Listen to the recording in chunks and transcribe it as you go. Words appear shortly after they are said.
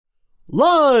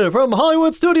Live from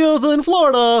Hollywood Studios in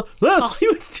Florida, this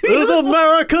is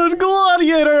American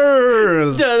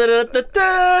Gladiators!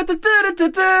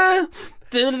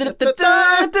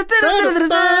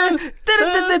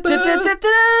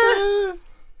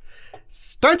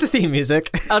 Start the theme music.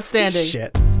 Outstanding.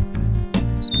 Shit.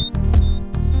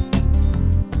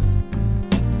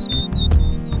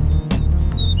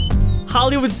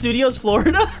 Hollywood Studios,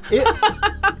 Florida?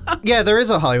 Yeah, there is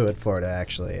a Hollywood, Florida,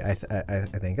 actually. I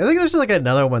think there's like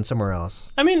another one somewhere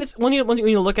else. I mean, it's when you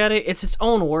look at it, it's its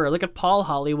own world. Look at Paul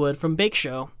Hollywood from Bake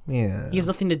Show. Yeah. He has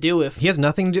nothing to do with... He has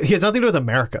nothing to do with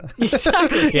America.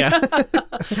 Exactly. Yeah.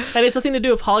 And it's nothing to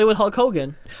do with Hollywood Hulk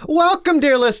Hogan. Welcome,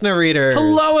 dear listener readers.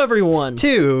 Hello, everyone.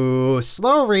 To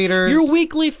Slow Readers. Your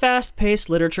weekly fast-paced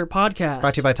literature podcast.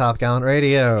 Brought to you by Top Gallant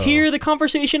Radio. Here, the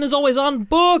conversation is always on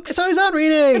books. It's always on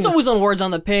reading. It's always on words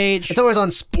on the page. It's always on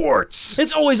sports.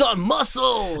 It's always on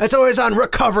muscles. It's always on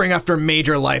recovering after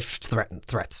major life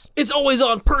threats. It's always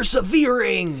on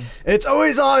persevering. It's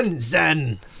always on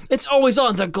Zen. It's always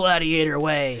on the gladiator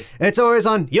way. It's always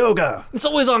on yoga. It's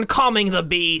always on calming the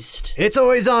beast. It's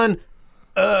always on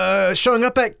showing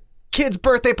up at kids'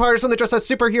 birthday parties when they dress as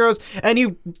superheroes, and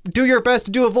you do your best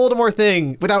to do a Voldemort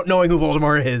thing without knowing who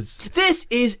Voldemort is. This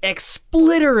is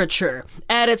expliterature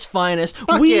at its finest.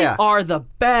 Fuck we yeah. are the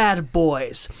bad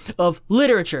boys of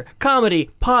literature,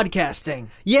 comedy, podcasting.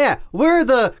 Yeah, we're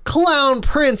the clown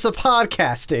prince of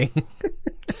podcasting.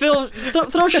 Phil,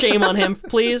 throw shame on him,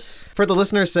 please. For the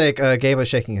listener's sake, Gabe was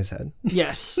shaking his head.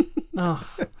 Yes. Oh,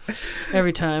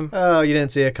 every time. Oh, you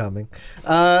didn't see it coming.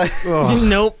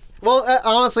 Nope. Well,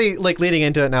 honestly, like leading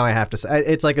into it now, I have to say,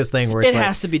 it's like this thing where it's It like,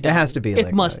 has to be done. It has to be. It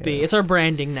like must that, be. yeah. It's our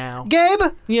branding now. Gabe?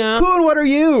 Yeah? Who and what are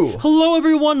you? Hello,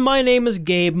 everyone. My name is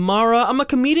Gabe Mara. I'm a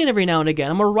comedian every now and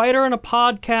again. I'm a writer and a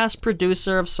podcast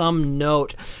producer of some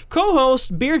note.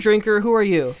 Co-host, beer drinker. Who are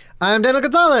you? I'm Daniel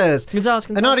Gonzalez.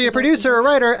 An audio producer, a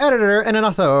writer, editor, and an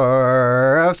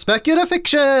author of speculative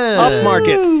fiction.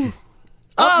 Upmarket.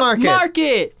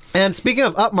 Upmarket. And speaking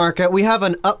of upmarket, we have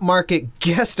an upmarket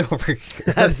guest over here.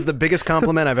 That is the biggest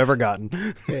compliment I've ever gotten.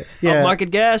 Yeah. Upmarket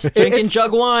guest, drinking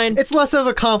jug wine. It's less of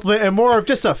a compliment and more of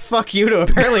just a fuck you to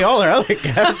apparently all our other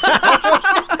guests.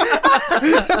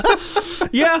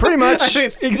 Yeah, Pretty much. I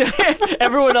mean, exactly.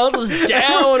 Everyone else is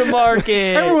down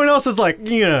market. everyone else is like,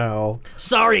 you know.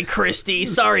 Sorry, Christy.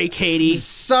 Sorry, Katie.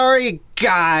 Sorry,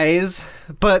 guys.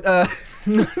 But, but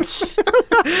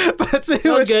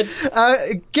speaking That was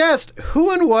good. Guest,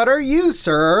 who and what are you,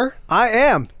 sir? I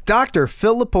am Dr.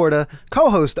 Phil Laporta,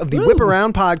 co-host of the Whip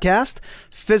Around podcast,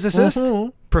 physicist,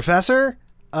 professor,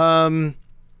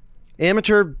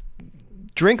 amateur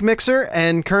drink mixer,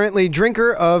 and currently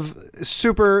drinker of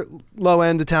super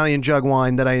low-end Italian jug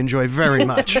wine that I enjoy very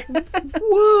much.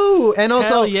 Woo! And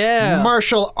also, Hell yeah.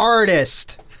 martial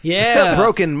artist. Yeah.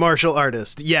 Broken martial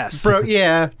artist, yes.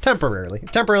 Yeah,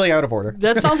 temporarily out of order.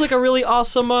 That sounds like a really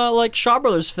awesome, like, Shaw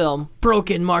Brothers film.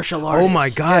 Broken martial artist. Oh my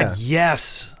God, Yeah.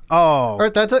 yes. Oh, All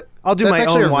right, that's it. I'll do that's my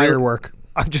actually own a wire real- work.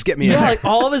 Just get me in Yeah, there. like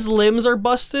all of his limbs are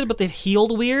busted, but they've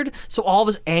healed weird, so all of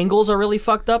his angles are really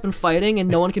fucked up and fighting, and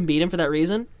no one can beat him for that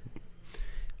reason.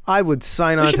 I would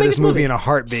sign on should to make this this movie movie. in a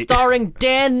heartbeat. Starring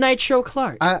Dan Nitro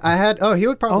Clark. I had. Oh, he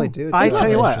would probably do it. I too. tell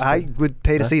you what, Interesting. I would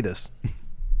pay to see this.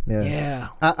 Yeah.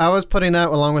 I was putting that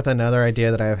along with another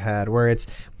idea that I've had, where it's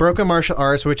broken martial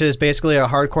arts, which is basically a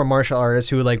hardcore martial artist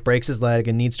who like breaks his leg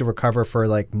and needs to recover for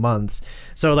like months.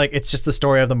 So like it's just the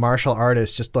story of the martial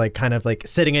artist just like kind of like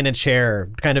sitting in a chair,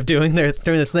 kind of doing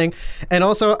this thing. And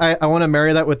also I want to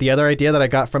marry that with the other idea that I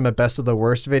got from a Best of the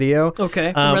Worst video.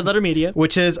 Okay, from Red Letter Media.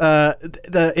 Which is Who's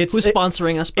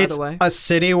sponsoring us, by it's the way. a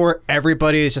city where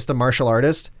everybody is just a martial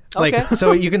artist. Like, Okay.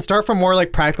 so you can start from more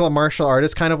like practical martial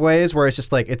artist kind of ways where it's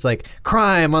just like, it's like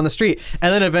crime on the street.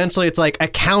 And then eventually it's like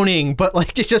accounting, but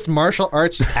like it's just martial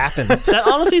arts just happens. That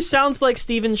honestly sounds like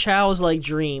Stephen Chow's, like,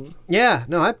 dream. Yeah,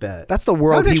 no, I bet. That's the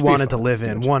world That would he actually be wanted to fun, live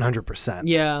Steve. in, 100%.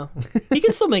 Yeah. He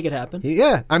can still make it happen.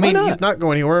 Yeah, I mean, not? he's not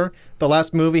going anywhere. The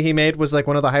last movie he made was like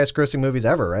one of the highest grossing movies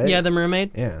ever, right? Yeah, The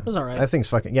Mermaid. Yeah. It was all right. I think it's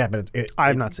fucking, yeah, but I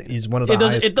have not seen it. He's one of the It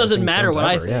doesn't highest matter grossing what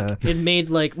I films ever, think. It made,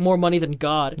 like, more money than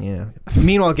God. Yeah.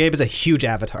 Meanwhile, Gabe is a huge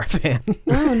Avatar fan.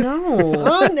 Oh, no.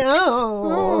 Oh,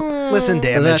 no. Listen,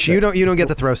 damn That's it, it. you don't get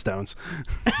to throw stones.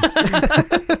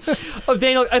 Oh,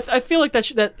 Daniel, I feel like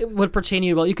that would pertain to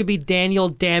you well. You could be Daniel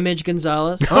Damage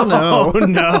Gonzalez. Oh, no. Oh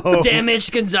no.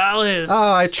 Damaged Gonzalez.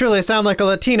 Oh, I truly sound like a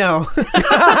Latino.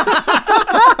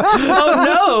 Oh,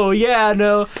 no. Yeah,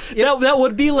 no. That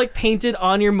would be, like, painted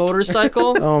on your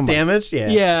motorcycle. Oh my. Damaged? Yeah.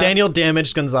 Yeah. Daniel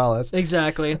Damaged Gonzalez.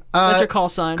 Exactly. That's your call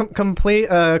sign. Complete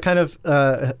kind of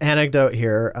anecdote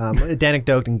here.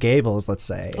 Danecdote and Gables, let's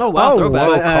say. Oh, wow. Oh, Throwback.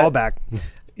 whoa, But, callback.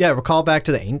 recall back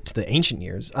to the ancient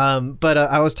years. But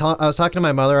I was talking to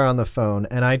my mother on the phone,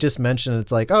 and I just mentioned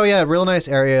it's like, oh yeah, real nice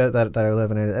area that I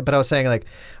live in. But I was saying like,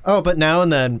 oh, but now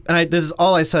and then, and this is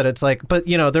all I said. It's like, but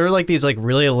there are like these like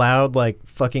really loud, like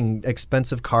fucking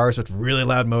expensive cars with really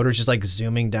loud motors just like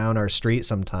zooming down our street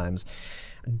sometimes.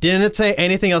 Didn't say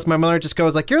anything else. My mother just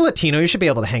goes like, "You're Latino. You should be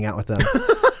able to hang out with them."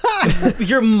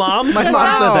 Your mom said My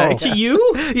mom said that to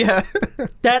you? Yeah,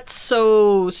 That's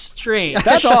so strange.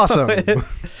 That's awesome. it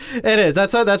is.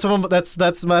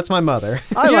 That's my mother.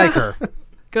 I like her.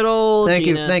 Good old Thank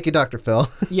Gina. you, Dr. Phil.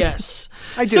 Yes.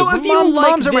 I do. So But if you like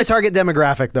moms are my this- target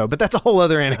demographic, though, but that's a whole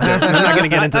other anecdote. I'm not going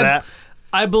to get into that.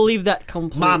 I believe that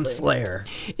completely. Mom Slayer.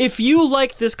 If you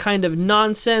like this kind of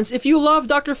nonsense, if you love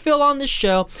Dr. Phil on this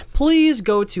show, please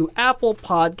go to Apple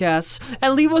Podcasts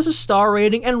and leave us a star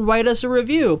rating and write us a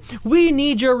review. We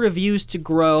need your reviews to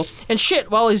grow. And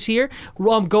shit, while he's here,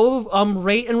 go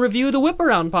rate and review the Whip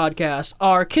Around podcast,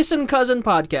 our Kissin' Cousin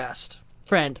podcast.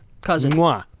 Friend, cousin.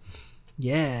 Mwah.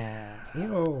 Yeah.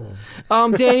 Yo.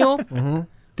 Daniel,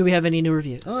 do we have any new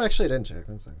reviews? Oh, actually, I didn't check.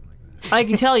 One second. I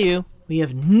can tell you, we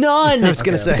have none. I was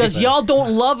going to say. Because y'all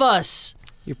don't love us.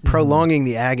 You're prolonging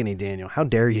the agony, Daniel. How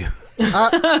dare you?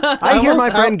 I hear my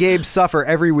friend Gabe suffer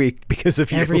every week because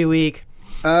of you. Every week.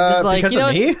 Just like, because you know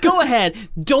of me? what? Go ahead.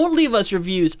 Don't leave us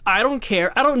reviews. I don't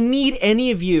care. I don't need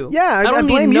any of you. Yeah, I don't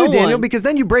blame need you, no Daniel, one. because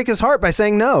then you break his heart by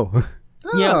saying no.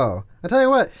 Oh, Yeah. I tell you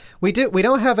what, we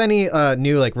don't have any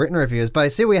new like written reviews, but I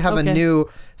see we have Okay. a new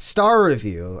star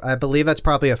review. I believe that's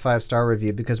probably a 5-star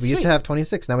review because we used to Sweet. have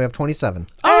 26, now we have 27.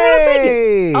 All right, I'll take it.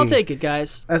 Hey! I'll take it,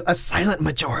 guys. A silent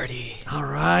majority. All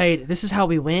right. This is how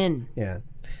we win. Yeah.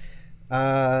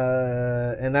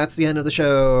 And that's the end of the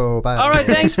show. Bye. All right.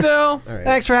 Thanks, Phil. All right.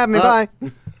 Thanks for having me. Bye.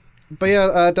 But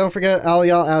yeah, don't forget, all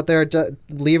y'all out there,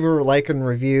 leave a like and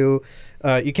review.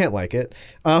 You can't like it.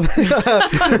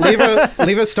 Leave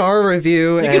a star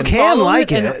review. can follow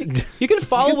like and- it. You can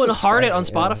follow can and heart it on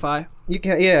subscribe, Spotify. You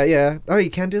can, yeah. Oh, you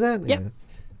can do that? Yep. Yeah.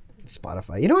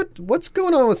 Spotify. You know what's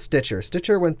going on with Stitcher?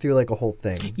 Stitcher went through like a whole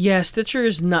thing. Yeah, Stitcher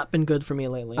has not been good for me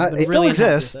lately. I've been it Still really unhappy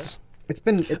with exists. It's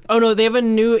been Oh no, they have a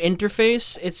new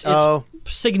interface. It's Oh.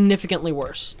 significantly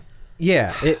worse.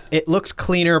 yeah, it looks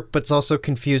cleaner, but it's also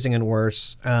confusing and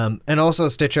worse. And also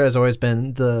Stitcher has always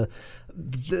been the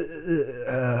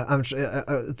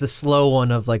slow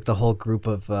one of like the whole group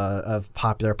of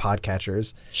popular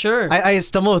podcatchers. Sure. I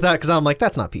stumble with that because I'm like,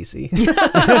 that's not PC.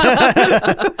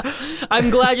 I'm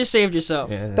glad you saved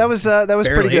yourself. Yeah. That was pretty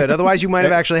Barely. good. Otherwise, you might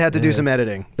have actually had to do some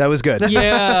editing. That was good.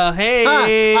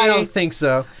 Hey. I don't think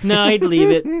so. No, I'd leave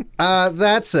it.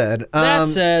 That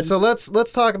said, so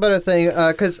let's talk about a thing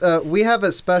because we have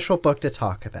a special book to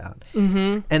talk about,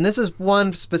 and this is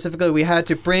one specifically we had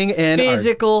to bring in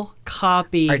Physical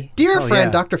copy. our dear Oh, friend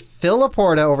yeah. Dr. Phil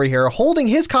Laporta over here, holding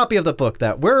his copy of the book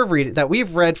that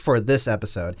we've read for this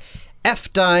episode,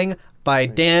 F Dying by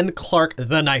Dan Clark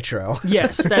the Nitro.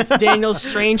 Yes, that's Daniel's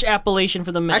strange appellation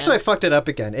for the man. Actually, I fucked it up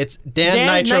again. It's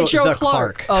Dan Nitro the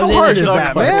Clark. Oh, How this hard is the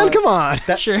that, Clark. man? Come on.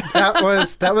 Sure. That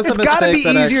was the It's mistake. got to be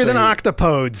that easier than actually-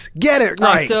 octopodes. Get it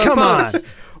right. Come on. Octopodes.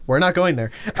 We're not going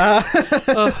there.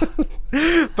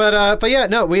 But yeah,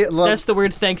 no, we love. That's the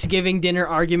weird Thanksgiving dinner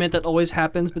argument that always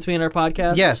happens between our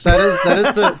podcasts. Yes, that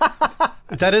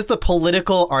is the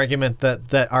political argument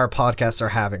that our podcasts are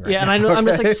having right Yeah, now. and I'm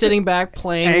just like okay? sitting back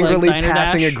playing Angrily like Diner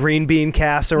passing Dash. a green bean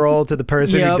casserole to the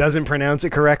person who Yep. doesn't pronounce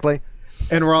it correctly.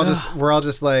 And we're all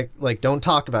just like don't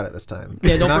talk about it this time.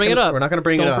 Yeah, don't bring it up. We're not going to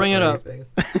bring Don't it up. bring it or up. anything.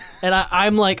 And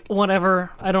I'm like,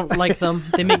 whatever. I don't like them.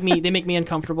 They make me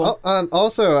uncomfortable.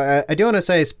 Also, I do want to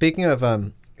say, speaking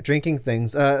of drinking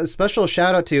things, a special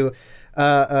shout out to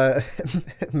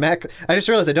Mac. I just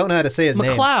realized I don't know how to say his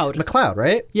McLeod. name. McLeod,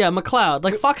 right? Yeah, McLeod,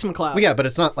 like Fox McLeod. Well, yeah, but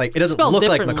it's not like it doesn't Spelled look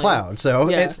like differently. McLeod. So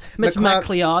Yeah. it's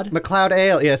McLeod. McLeod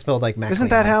Ale. Yeah, it's spelled like Mac. Isn't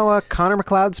that how Connor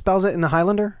McLeod spells it in The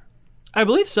Highlander? I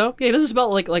believe so. Yeah, he doesn't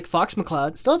spell it like Fox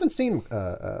McLeod. Still haven't seen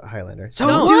Highlander. So,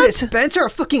 No. dude, What? is Spencer a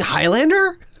fucking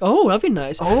Highlander? Oh, that'd be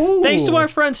nice. Oh. Thanks to our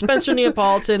friend Spencer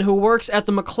Neapolitan, who works at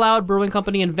the McLeod Brewing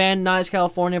Company in Van Nuys,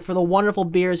 California, for the wonderful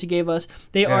beers he gave us.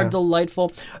 They are Yeah.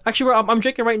 delightful. Actually, I'm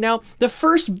drinking right now the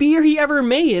first beer he ever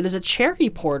made. It is a cherry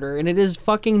porter, and it is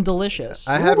fucking delicious.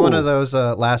 I had one of those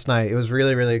last night. It was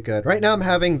really, really good. Right now I'm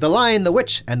having The Lion, the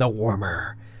Witch, and the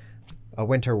Warmer. A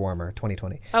winter warmer,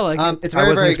 2020. I like it. It's I very,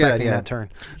 wasn't very expecting good. Yeah. that turn.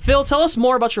 Phil, tell us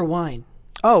more about your wine.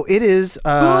 Oh, it is.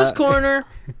 Booze Corner.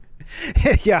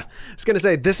 Yeah, I was going to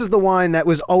say, this is the wine that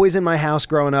was always in my house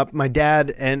growing up. My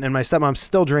dad and my stepmom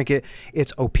still drink it.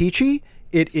 It's O-Pee-Chee.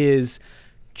 It is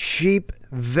cheap,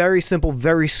 very simple,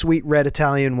 very sweet red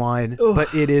Italian wine,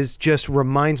 but it is just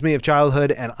reminds me of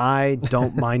childhood, and I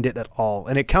don't mind it at all.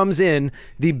 And it comes in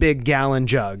the big gallon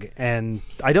jug, and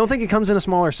I don't think it comes in a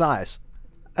smaller size.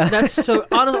 That's so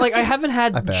honestly, like I haven't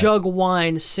had bet. jug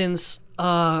wine since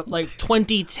like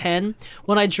 2010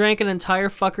 when I drank an entire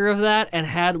fucker of that and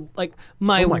had like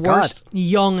my, Oh my worst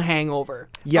young hangover.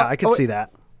 Yeah, I could see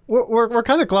that. We're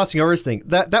kind of glossing over this thing.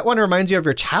 That one reminds you of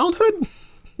your childhood?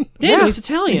 Damn, Yeah. he's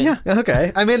Italian. Yeah.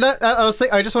 Okay. I mean, that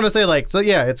I just want to say, like, so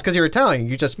yeah, it's because you're Italian.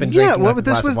 You just been Yeah, drinking well, like, a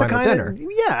this glass was of the wine kind with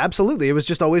dinner. of yeah, absolutely. It was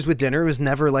just always with dinner. It was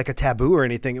never like a taboo or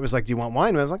anything. It was like, do you want wine?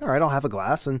 And I was like, all right, I'll have a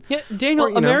glass. And Yeah, Daniel, Or,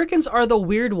 you know. Americans are the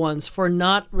weird ones for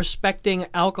not respecting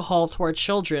alcohol toward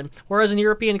children. Whereas in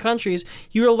European countries,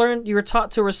 you're taught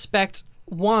to respect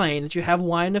wine. That you have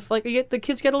wine if like the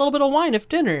kids get a little bit of wine if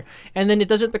dinner, and then it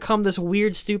doesn't become this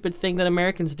weird, stupid thing that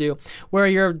Americans do, where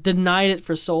you're denied it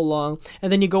for so long, and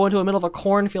then you go into the middle of a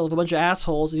cornfield with a bunch of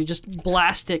assholes and you just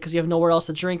blast it because you have nowhere else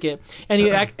to drink it, and you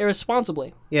act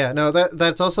irresponsibly. Yeah, no,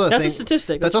 that's also the That's thing. a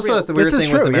statistic. That's That's also real. the weird This is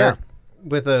thing with true, yeah.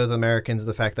 with the Americans,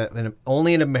 the fact that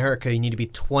only in America you need to be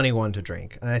 21 to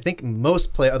drink, and I think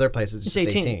most other places it's It's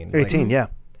just 18. 18. 18, yeah.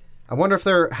 I wonder if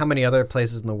how many other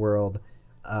places in the world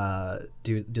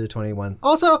do the 21.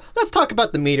 Also, let's talk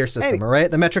about the meter system, Hey. all right?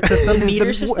 The metric system.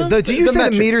 Meter system? Did you The say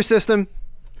metric- the meter system?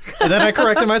 And then I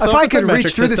corrected myself. If I It's a could reach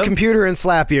metric through this system. computer and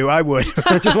slap you, I would.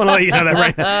 I just want to let you know that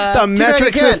right now. The Too bad you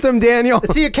metric can't. system, Daniel.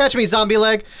 See you catch me, zombie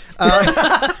leg. That's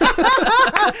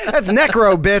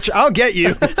necro, bitch. I'll get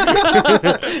you.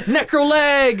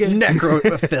 Necroleg.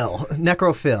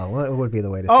 Necrophil. What would be the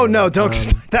way to say Oh no, that?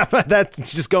 don't.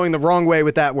 That's just going the wrong way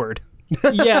with that word.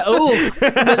 Yeah. Oh.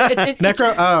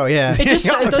 Necro. Oh yeah. It just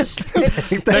it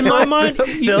does. In my mind,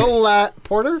 Phil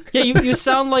Porter. yeah, you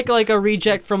sound like a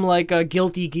reject from like a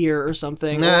Guilty Gear or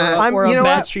something, Nah. or you a know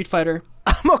bad what? Street Fighter.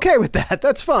 I'm okay with that.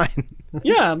 That's fine.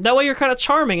 Yeah, that way you're kind of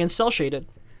charming and cell shaded.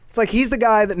 It's like he's the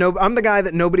guy that I'm the guy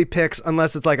that nobody picks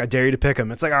unless it's like I dare you to pick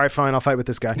him. It's like, all right, fine, I'll fight with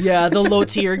this guy. Yeah, the low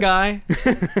tier guy.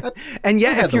 And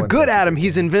yeah, had if the you're one good that's at him,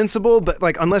 he's invincible. But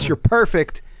like, unless you're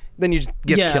perfect, then you just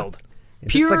get Yeah. killed.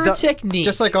 Pure like the- technique.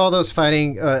 Just like all those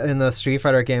fighting in the Street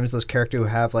Fighter games, those characters who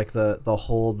have like the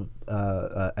hold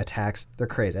attacks, they're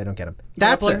crazy. I don't get them.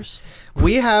 That's Grapplers? it.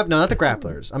 We have not the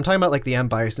grapplers. I'm talking about like the M.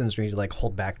 Bisons where you like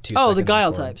hold back 2 Oh, seconds. the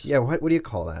guile before. types. Yeah, what do you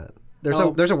call that? There's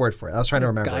Oh. a word for it. I was trying to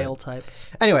remember. Guile it. type.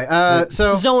 Anyway,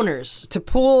 so Zoners. to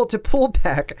pull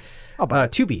back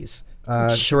 2Bs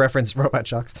to reference Robot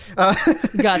Shocks.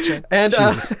 Gotcha. And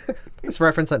it's a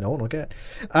reference that no one will get.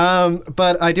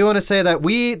 But I do want to say that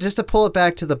just to pull it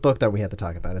back to the book that we had to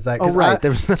talk about, is that Oh right,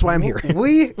 that's why I'm here.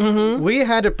 we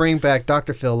had to bring back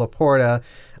Dr. Phil Laporta,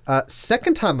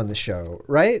 second time on the show,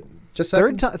 right? Just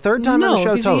second? Third time on the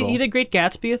show total. He did Great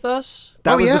Gatsby with us.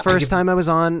 That Oh, was yeah. the first time I was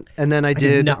on, and then I I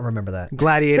did did not remember that.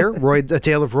 Gladiator, A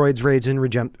Tale of Roids, Rage,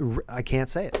 and I can't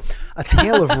say it. A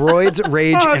Tale of Roids,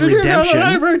 Rage, and Redemption.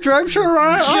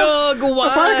 Jug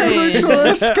wine.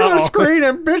 Uh-oh. screen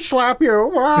and bitch slap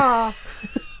you.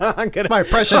 I'm gonna My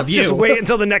impression of just you. wait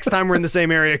until the next time we're in the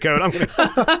same area code. I'm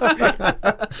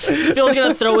gonna. Phil's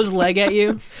gonna throw his leg at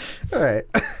you. All right.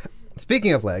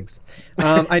 Speaking of legs,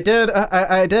 I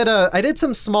did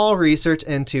some small research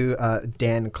into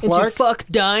Dan Clark. Into fuck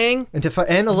dying. And a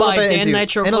little By bit Dan into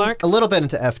Nitro and Clark? a little bit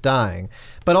into F dying,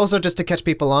 but also just to catch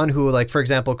people on who, like, for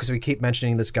example, because we keep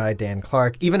mentioning this guy Dan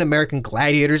Clark, even American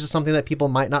Gladiators is something that people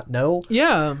might not know.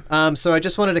 Yeah. So I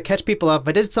just wanted to catch people up.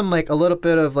 I did some a little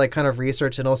bit of kind of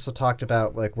research and also talked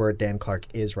about where Dan Clark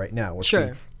is right now, which Sure.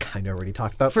 we kind of already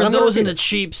talked about. For but I'm gonna those in repeat the it.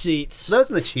 cheap seats. Those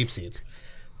in the cheap seats.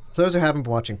 For those who haven't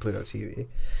been watching Pluto TV.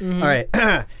 Mm-hmm. All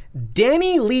right.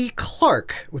 Danny Lee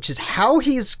Clark, which is how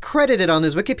he's credited on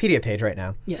his Wikipedia page right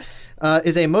now, Yes.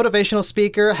 is a motivational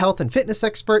speaker, health and fitness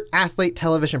expert, athlete,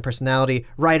 television personality,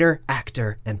 writer,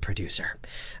 actor, and producer.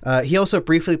 He also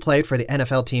briefly played for the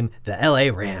NFL team, the LA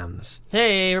Rams.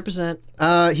 Hey, represent.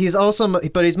 He's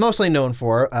mostly known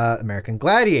for American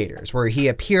Gladiators, where he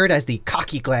appeared as the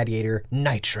cocky gladiator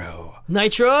Nitro.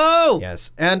 Nitro.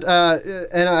 Yes, and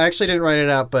I actually didn't write it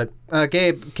out, but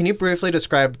Gabe, can you briefly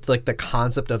describe the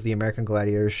concept of the American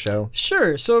Gladiators show?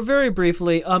 Sure. So very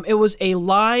briefly, it was a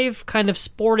live kind of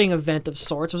sporting event of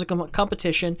sorts. It was a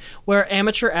competition where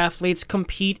amateur athletes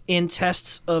compete in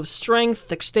tests of strength,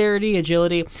 dexterity,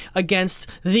 agility against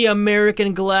the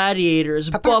American Gladiators,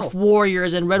 buff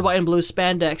warriors in red, white, and blue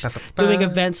spandex, doing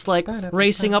events like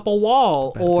racing up a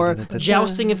wall or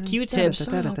jousting of Q-tips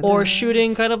or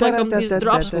shooting kind of like these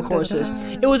obstacle courses.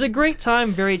 It was a great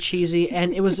time, very cheesy,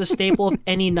 and it was a staple of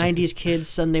any 90s kid's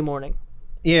Sunday morning.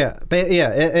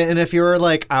 And if you were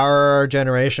like our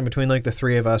generation between like the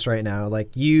three of us right now, like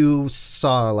you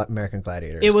saw American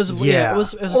Gladiators. It was Yeah. it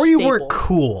was a or you staple. weren't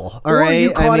cool, all Or right?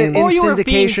 you caught it in Or you were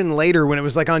syndication later when it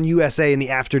was like on USA in the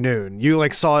afternoon. You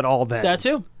like saw it all then. That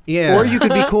too. Yeah. Or you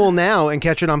could be cool now and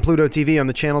catch it on Pluto TV on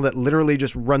the channel that literally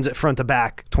just runs it front to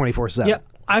back 24/7. Yeah.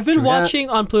 I've been watching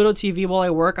on Pluto TV while I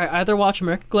work. I either watch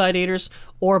American Gladiators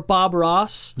or Bob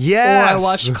Ross. Yes. Or I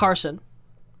watch Carson.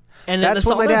 And That's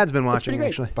what all my there. dad's been It's watching,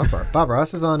 pretty great. actually. Bob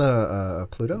Ross is on a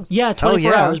Pluto. Yeah,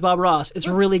 24 yeah. hours, Bob Ross. It's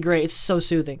really great. It's so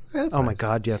soothing. Yeah, that's Oh my nice.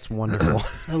 God, yeah, it's wonderful.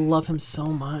 I love him so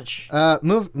much.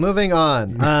 Moving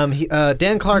on.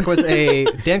 Dan Clark,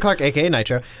 aka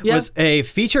Nitro, Yeah. was a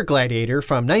feature gladiator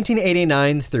from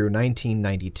 1989 through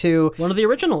 1992 One of the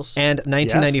originals. and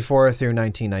 1994 through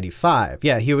 1995.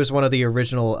 Yeah, he was one of the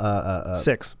original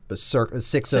Six.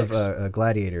 six of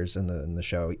gladiators in the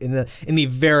show in the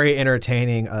very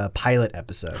entertaining pilot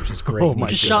episode, which is great. Oh my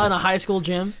Just shot in a goodness. high school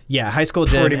gym. Yeah, high school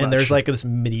gym, Pretty and much. there's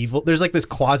like this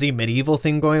quasi medieval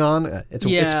thing going on. It's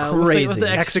Yeah, with crazy. the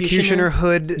Executioner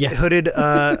hooded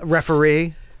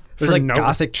referee. There's for like no-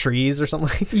 gothic trees or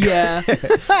something. Yeah.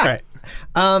 Right.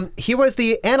 He was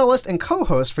the analyst and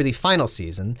co-host for the final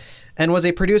season and was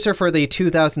a producer for the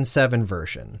 2007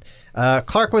 version.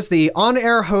 Clark was the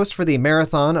on-air host for the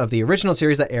marathon of the original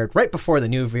series that aired right before the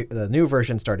new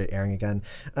version started airing again.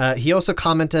 He also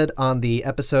commented on the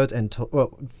episodes and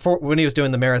when he was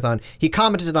doing the marathon, he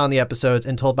commented on the episodes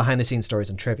and told behind-the-scenes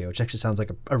stories and trivia, which actually sounds like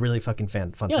a really fucking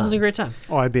fun Yeah, it time. was a great time.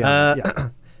 Oh, I'd be on yeah.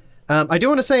 I do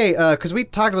want to say, because we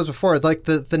talked about this before, like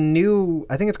the new,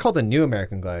 I think it's called the New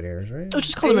American Gladiators, right? It was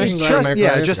just called American It's Gladiators. just, American yeah,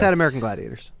 Gladiators, just okay. had American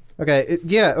Gladiators. Okay,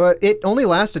 it only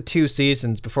lasted 2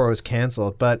 seasons before it was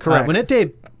canceled, but Correct. when it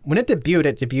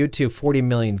debuted to 40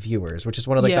 million viewers, which is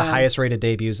one of like the Yeah. highest rated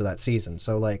debuts of that season.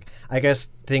 So like, I guess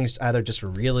things either just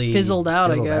really Fizzled out,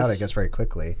 I guess. very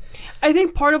quickly. I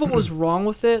think part of what was wrong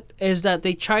with it is that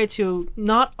they tried to,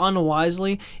 not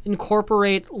unwisely,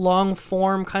 incorporate long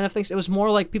form kind of things. It was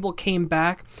more like people came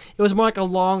back. It was more like a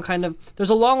long kind of, there's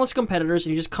a long list of competitors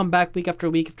and you just come back week after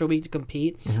week after week to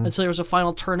compete until there was a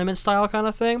final tournament style kind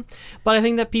of thing. But I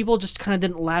think that people just kind of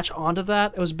didn't latch onto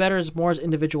that. It was better as more as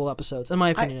individual episodes, in my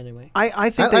opinion anyway. I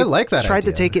think I they like that tried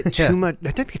to idea. take it Yeah. too much.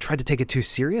 I think they tried to take it too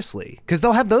seriously because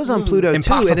they'll have those on Pluto too,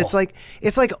 Impossible. and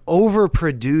it's like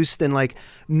overproduced and like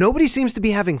nobody seems to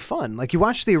be having fun. Like you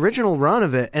watch the original run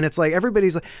of it, and it's like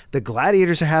everybody's like the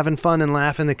gladiators are having fun and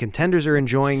laughing, the contenders are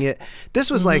enjoying it.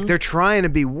 This was like they're trying to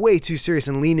be way too serious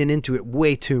and leaning into it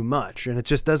way too much, and it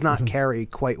just does not carry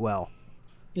quite well.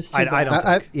 It's too I bad.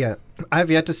 don't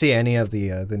I've yet to see any of the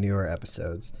newer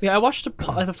episodes. Yeah, I watched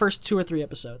the first 2 or 3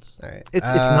 episodes. All right, It's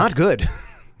not good.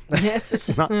 Yeah,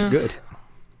 it's Not good.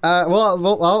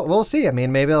 We'll see. I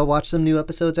mean, maybe I'll watch some new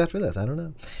episodes after this. I don't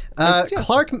know.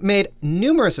 Clark made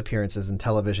numerous appearances in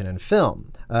television and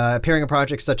film, appearing in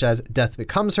projects such as Death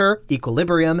Becomes Her,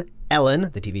 Equilibrium, Ellen,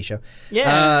 the TV show.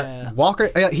 Yeah.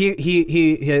 Walker. He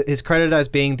is credited as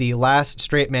being the last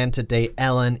straight man to date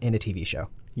Ellen in a TV show.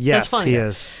 Yes, funny. he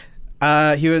is.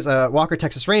 He was Walker,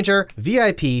 Texas Ranger,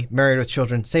 VIP, Married with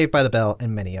Children, Saved by the Bell,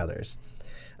 and many others.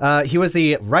 He was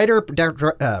the writer,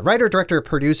 director,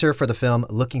 producer for the film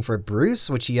Looking for Bruce,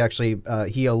 which he actually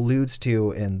he alludes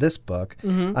to in this book.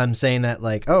 I'm saying that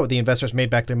like, oh, the investors made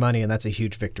back their money, and that's a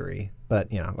huge victory.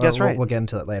 But you know, That's right. We'll get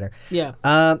into that later. Yeah.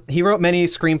 He wrote many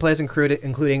screenplays,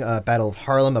 including Battle of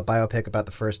Harlem, a biopic about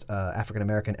the first African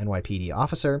American NYPD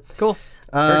officer. Cool.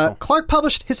 cool. Clark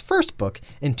published his first book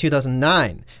in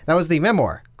 2009. That was the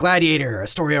memoir, Gladiator, a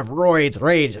story of roids,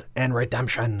 rage, and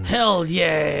redemption. Hell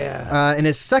yeah. And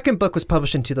his second book was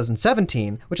published in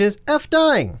 2017, which is F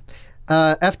Dying.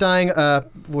 F Dying,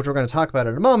 which we're going to talk about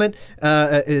in a moment,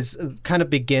 is kind of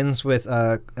begins with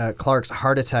Clark's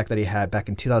heart attack that he had back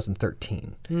in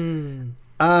 2013. And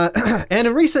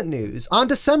in recent news, on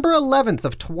December 11th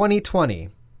of 2020,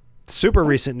 Super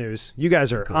recent news. You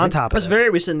guys are on top of That's this. very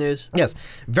recent news. yes,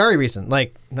 very recent,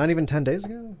 like not even 10 days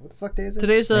ago. What the fuck day is it?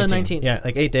 Today's 19th. Yeah,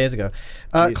 like 8 days ago.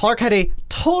 Clark had a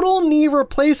total knee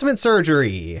replacement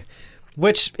surgery,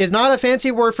 which is not a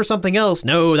fancy word for something else.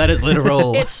 No, that is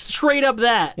literal. It's straight up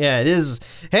that. Yeah, it is.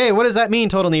 Hey, what does that mean,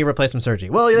 total knee replacement surgery?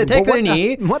 Well, they take Well, the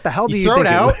knee. what the hell do you throw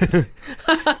think it it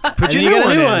out? Put and your you new get a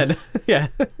one new in. one. Yeah.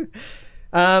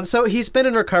 So he's been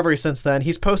in recovery since then.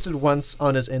 He's posted once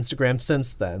on his Instagram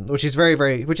since then, which he's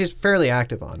which he's fairly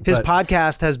active on. His but-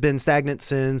 podcast has been stagnant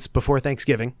since before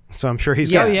Thanksgiving, so I'm sure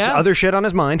he's Yeah. got Oh, yeah. other shit on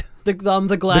his mind. The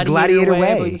Gladiator, Gladiator Way, I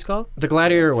Way. believe it's called. The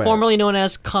Gladiator Way. Formerly known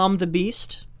as Calm the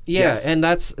Beast. Yeah, Yes. and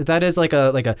that is like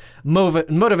a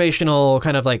motivational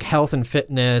kind of like health and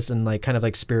fitness and like kind of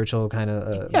like spiritual kind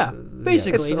of Yeah,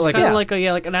 basically, It's it's like- kind of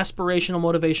yeah. like an aspirational,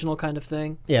 motivational kind of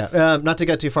thing. Yeah, not to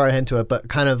get too far into it, but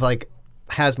kind of like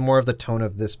has more of the tone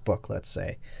of this book, let's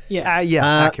say. Yeah,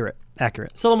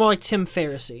 Accurate. it's a little more like Tim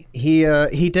Ferrissy.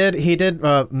 He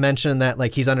did mention that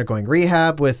like he's undergoing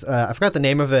rehab with I forgot the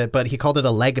name of it, but he called it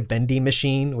a leg bending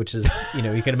machine, which is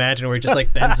you can imagine where he just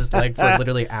like bends his leg for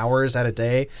literally hours at a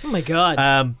day, Oh my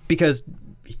god. because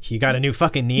he got a new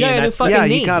fucking knee. Yeah, and a new that's fucking Yeah,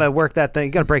 knee. you gotta work that thing.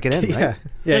 You gotta break it in, right? yeah,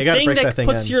 the you got to thing break that that thing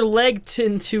puts in. your leg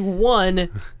into one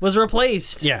was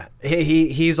replaced. Yeah,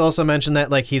 he's also mentioned that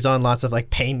like he's on lots of like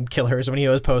painkillers when he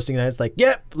was posting that. It's like,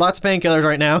 yep, lots of painkillers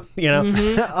right now.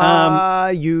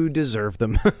 You deserve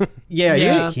them.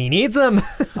 Yeah. he needs them.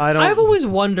 I don't. I've always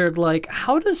wondered, like,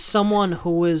 how does someone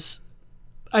who is,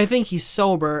 I think he's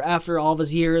sober after all of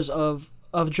his years of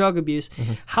drug abuse,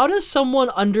 how does someone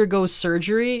undergo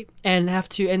surgery and have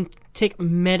to take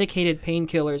medicated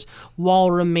painkillers while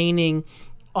remaining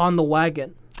on the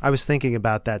wagon? I was thinking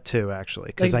about that too, actually,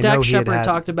 Like because I Dak know he had Shepard had.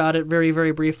 talked about it very,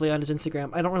 very briefly on his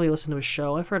Instagram. I don't really listen to his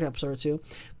show. I've heard an episode or two,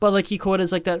 but like he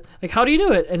quoted like that, like, how do you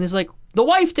do it? And he's like, the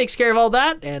wife takes care of all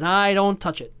that, and I don't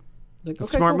touch it. Like, okay,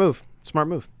 Smart cool. move. Smart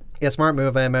move. Yeah, smart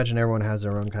move. I imagine everyone has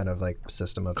their own kind of like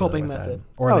system of Coping dealing with method.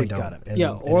 that. Or Oh, they you don't. got it. and-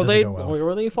 Yeah, and it or doesn't they go well.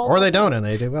 or they fall Or they don't and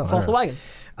they do well. I fall off don't the know.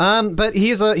 wagon. But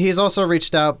he's also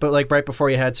reached out, but like right before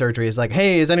he had surgery, he's like,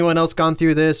 "Hey, has anyone else gone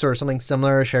through this or something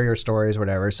similar? Share your stories,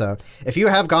 whatever." So if you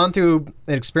have gone through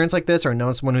an experience like this, or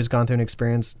know someone who's gone through an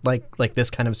experience like this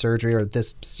kind of surgery or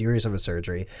this series of a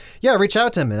surgery, yeah, reach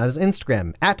out to him at his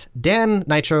Instagram at Dan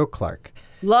Nitro Clark.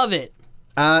 Love it.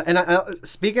 And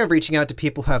speaking of reaching out to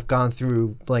people who have gone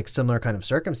through like similar kind of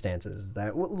circumstances,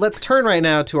 let's turn right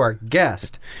now to our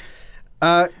guest.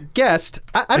 I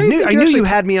I knew you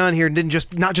had me on here, and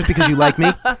not just because you like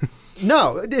me.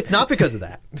 No, it's not because of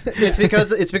that. It's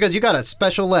because you got a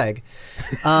special leg.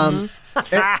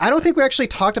 I don't think we actually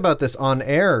talked about this on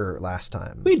air last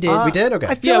time. We did. We did? Okay.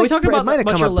 I feel Yeah, we like talked it about might have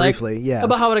come your up leg, briefly. Yeah,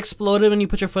 about how it exploded when you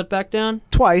put your foot back down.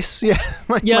 twice.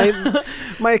 Yeah,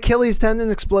 my Achilles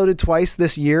tendon exploded twice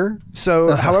this year.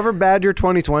 So, however bad your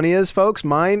 2020 is, folks,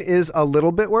 mine is a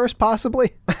little bit worse,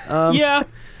 possibly. Yeah,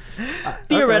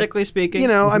 theoretically speaking. You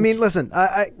know, I mean, listen,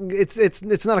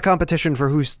 it's not a competition for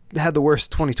who's had the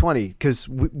worst 2020 because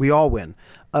we all win.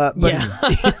 But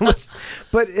Yeah.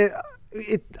 but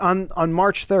it on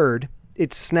March 3rd,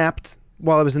 it snapped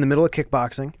while I was in the middle of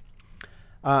kickboxing.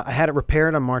 I had it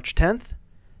repaired on March 10th,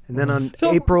 and then on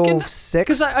Phil, April can- 6th.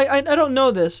 Because I don't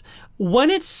know this.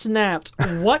 When it snapped,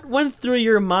 what went through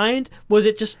your mind? Was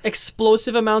it just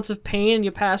explosive amounts of pain and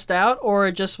you passed out, or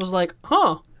it just was like,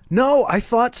 huh? No, I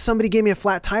thought somebody gave me a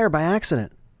flat tire by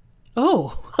accident.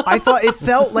 Oh. I thought it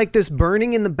felt like this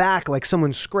burning in the back, like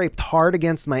someone scraped hard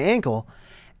against my ankle.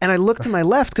 And I looked to my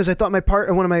left because I thought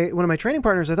one of my training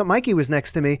partners, I thought Mikey was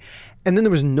next to me, and then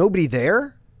there was nobody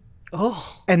there.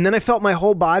 Oh. And then I felt my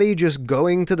whole body just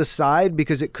going to the side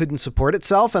because it couldn't support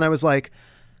itself, and I was like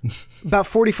about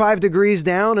 45 degrees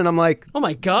down, and I'm like, Oh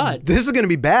my God. this is going to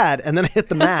be bad. And then I hit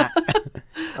the mat.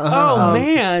 Oh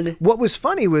man. What was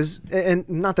funny was, and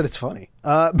not that it's funny,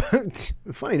 but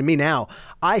funny to me now,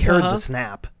 I heard the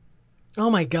snap. Oh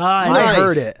my God. Nice. I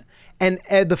heard it. And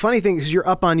Ed, the funny thing is you're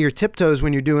up on your tiptoes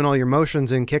when you're doing all your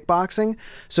motions in kickboxing.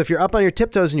 So if you're up on your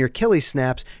tiptoes and your Achilles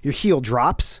snaps, your heel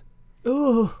drops.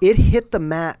 Ooh. It hit the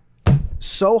mat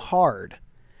so hard,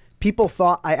 people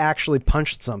thought I actually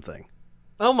punched something.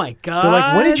 Oh my God. They're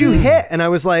like, what did you hit? And I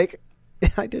was like,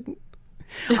 I didn't.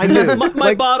 I knew. My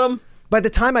Like, bottom. by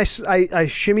the time I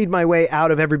shimmied my way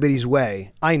out of everybody's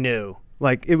way, I knew.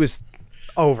 Like, it was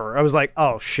over. I was like,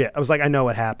 oh shit. I was like, I know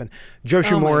what happened.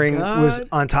 Joshi Oh my Mooring was God.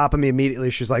 on top of me immediately.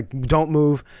 She's like, don't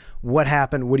move. What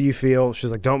happened? What do you feel?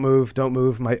 She's like, don't move. Don't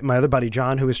move. My other buddy,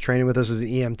 John, who was training with us, was an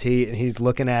EMT, and he's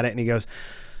looking at it and he goes,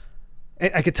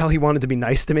 I could tell he wanted to be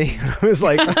nice to me. I was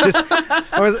like,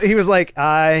 he was like,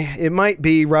 it might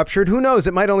be ruptured. Who knows?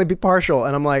 It might only be partial.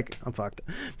 And I'm like, I'm fucked.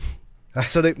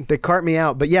 So they cart me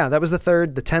out. But yeah, that was the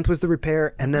 3rd. The 10th was the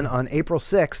repair. And then on April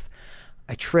 6th,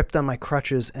 I tripped on my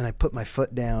crutches and I put my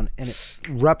foot down, and it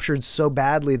ruptured so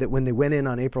badly that when they went in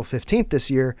on April 15th this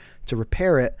year to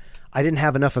repair it, I didn't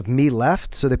have enough of me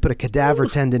left. So they put a cadaver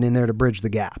tendon in there to bridge the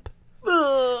gap.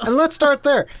 And let's start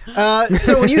there.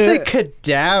 So when you say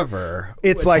cadaver,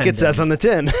 It's like it tendon, says on the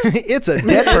tin. It's a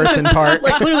dead person part.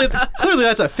 like clearly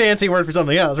that's a fancy word for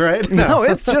something else, right? No,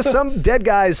 it's just some dead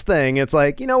guy's thing. It's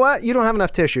like, you know what? You don't have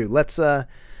enough tissue. Let's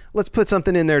put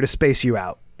something in there to space you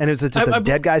out. And it was just a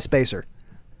dead guy spacer.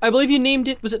 I believe you named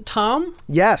it, was it Tom?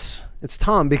 Yes, it's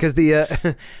Tom, because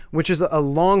the which is a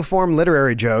long form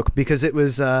literary joke, because it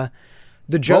was the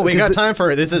joke. Well, we got time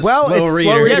for it. This is Well, slow it's readers.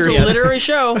 slow readers. Yes, a literary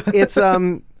show. It's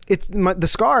the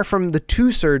scar from the 2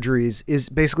 surgeries is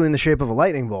basically in the shape of a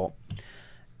lightning bolt.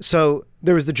 So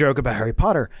there was the joke about Harry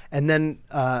Potter, and then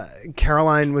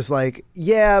Caroline was like,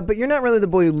 "Yeah, but you're not really the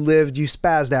boy who lived. You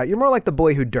spazzed out. You're more like the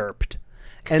boy who derped."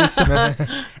 And so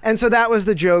that was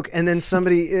the joke. And then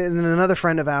another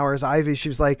friend of ours, Ivy, she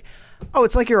was like, "Oh,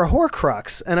 it's like you're a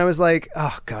Horcrux." And I was like,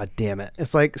 "Oh, God damn it!"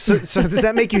 It's like, so does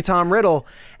that make you Tom Riddle?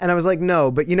 And I was like,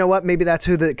 "No, but you know what? Maybe that's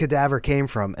who the cadaver came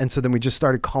from." And so then we just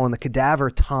started calling the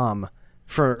cadaver Tom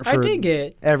for I dig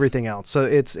it. everything else. So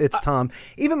it's Tom.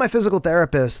 Even my physical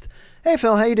therapist, "Hey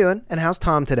Phil, how you doing? And how's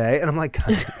Tom today?" And I'm like,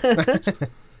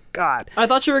 God. I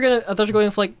thought you were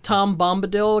going for like Tom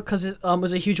Bombadil because it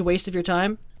was a huge waste of your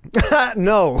time.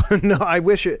 No. I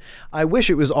wish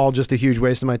it was all just a huge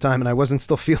waste of my time, and I wasn't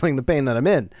still feeling the pain that I'm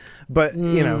in. But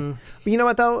you know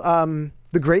what though?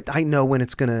 I know when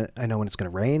it's gonna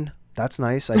rain. That's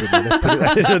nice. I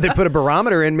didn't know they put a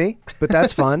barometer in me, but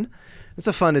that's fun. It's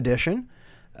a fun addition.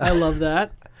 I love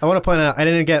that. I want to point out I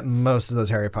didn't get most of those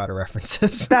Harry Potter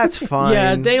references. That's fine.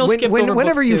 Yeah, Daniel skipped over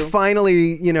whenever book you 2.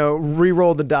 finally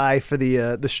re-roll the die for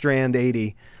the Strand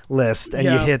 80 list and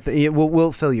you hit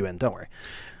we'll fill you in. Don't worry.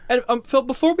 And Phil,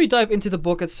 before we dive into the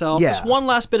book itself, just one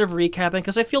last bit of recapping,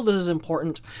 because I feel this is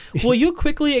important. Will you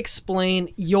quickly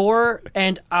explain your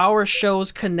and our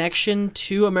show's connection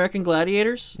to American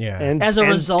Gladiators? Yeah. As a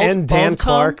result and Dan of Tom?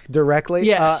 Clark directly.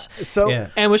 Yes. Yeah.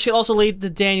 And which could also lead to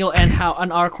Daniel and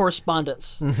our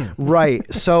correspondence. Right.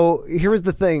 So here was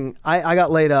the thing. I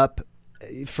got laid up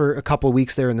for a couple of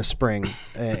weeks there in the spring,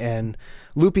 and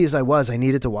loopy as I was, I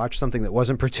needed to watch something that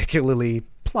wasn't particularly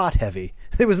plot heavy.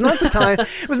 It was not the time.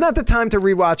 It was not the time to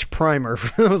rewatch Primer.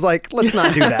 I was like, let's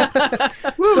not do that.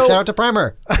 Shout out to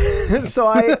Primer. So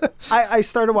I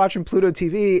started watching Pluto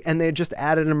TV, and they had just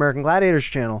added an American Gladiators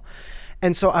channel,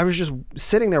 and so I was just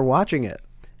sitting there watching it,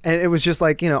 and it was just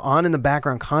like on in the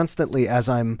background constantly as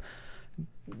I'm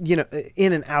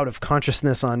in and out of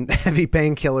consciousness on heavy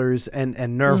painkillers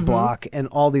and nerve block and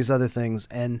all these other things,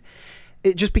 and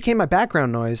it just became my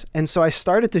background noise. And so I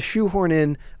started to shoehorn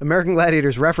in American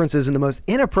Gladiators references in the most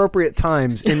inappropriate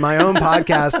times in my own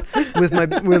podcast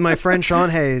with my friend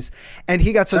Sean Hayes, and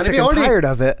he got so sick and tired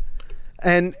of it.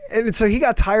 And so he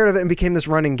got tired of it and became this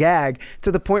running gag,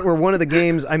 to the point where one of the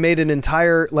games I made an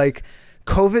entire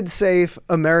COVID safe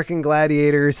American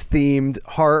Gladiators themed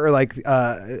horror,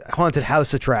 haunted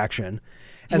house attraction.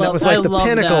 And that was the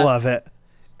pinnacle of it.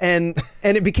 And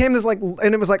it became this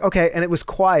and it was like, okay, and it was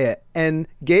quiet. And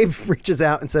Gabe reaches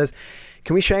out and says,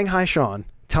 "Can we Shanghai Sean?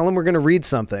 Tell him we're going to read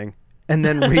something, and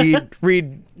then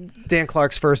read Dan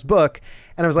Clark's first book."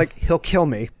 And I was like, "He'll kill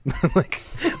me,"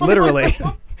 literally.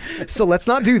 So let's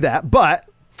not do that. But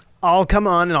I'll come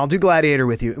on and I'll do Gladiator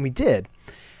with you, and we did.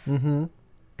 Mm-hmm.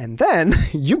 And then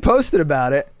you posted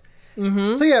about it.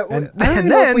 Mm-hmm. So yeah, and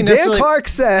then Dan Clark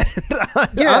said,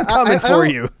 "I'm coming for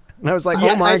you." And I was like,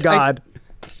 "Oh my God."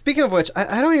 Speaking of which,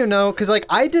 I don't even know, because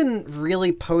I didn't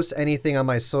really post anything on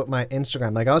my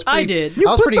Instagram. I was pretty, I did. You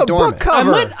I was put pretty the dormant. book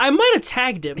cover. I might have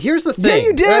tagged him. Here's the thing. Yeah,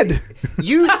 you did.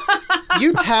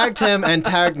 You tagged him and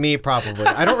tagged me probably.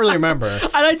 I don't really remember. And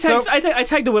I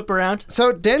tagged the whip around.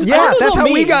 So Dan. Yeah, Clark, that's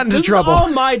how we got into trouble. This is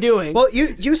all my doing. Well,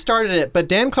 you started it, but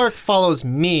Dan Clark follows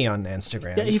me on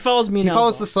Instagram. Yeah, he follows me. He now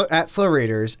follows at Slow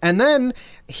Readers, and then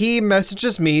he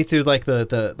messages me through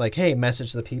the hey,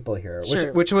 message the people here,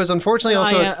 which was unfortunately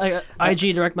also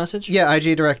IG direct message. Yeah,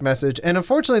 IG direct message, and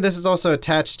unfortunately this is also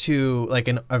attached to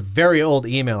a very old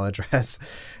email address,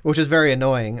 which is very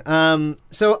annoying.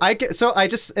 So I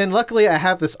just, and luckily I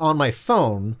have this on my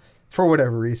phone for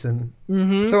whatever reason.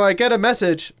 Mm-hmm. So I get a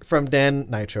message from Dan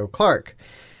Nitro Clark,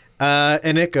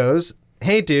 and it goes,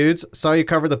 "Hey dudes, saw you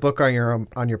cover the book on your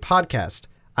podcast.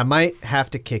 I might have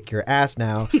to kick your ass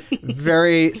now."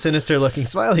 Very sinister looking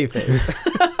smiley face.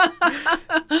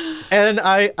 And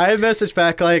I messaged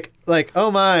back like,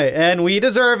 "Oh my," and we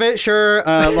deserve it, sure.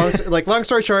 Long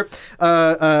story short,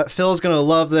 Phil's gonna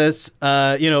love this.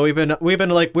 We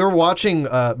were watching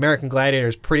American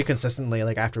Gladiators pretty consistently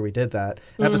after we did that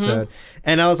episode,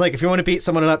 and I was like, if you want to beat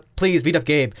someone up, please beat up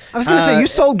Gabe. I was gonna say, you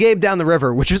sold Gabe down the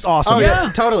river, which was awesome. Oh yeah,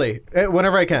 totally.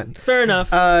 Whenever I can. Fair enough.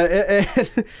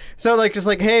 So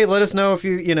hey, let us know if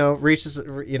you reach this.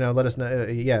 Let us know.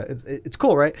 It's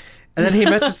cool, right? And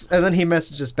then he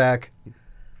messages back,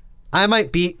 "I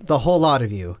might beat the whole lot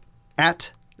of you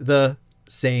at the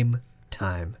same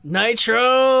time."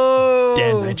 Nitro.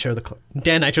 Dan Nitro the Clark.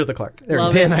 Dan Nitro the Clark.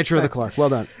 Love Dan Nitro the Clark. Well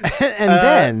done.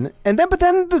 But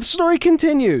then the story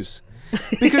continues.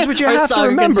 Because what you Our have to saga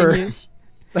remember, continues.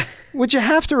 what you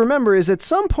have to remember is at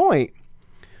some point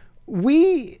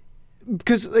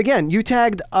because again, you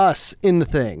tagged us in the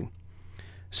thing.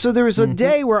 So there was a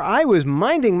day where I was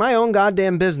minding my own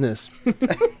goddamn business.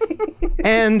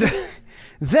 And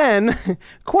then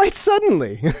quite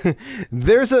suddenly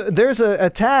there's a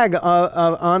tag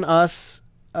on us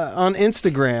on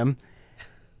Instagram,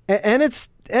 and it's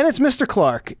Mr.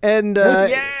 Clark, and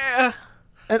Yeah.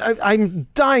 and I'm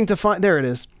dying to find. There it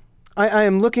is. I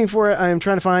am looking for it. I am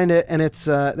trying to find it, and it's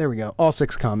there we go. All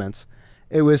 6 comments.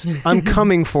 It was, I'm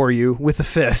coming for you with a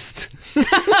fist.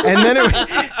 And then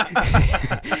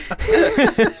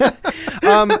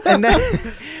and then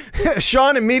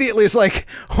Sean immediately is like,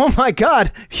 oh my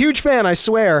God, huge fan, I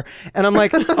swear. And I'm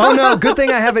like, oh no, good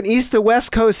thing I have an East to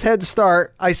West Coast head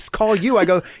start. I call you. I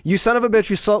go, you son of a bitch,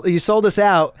 you sold us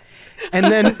out.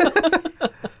 And then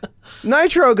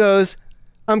Nitro goes,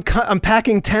 I'm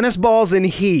packing tennis balls in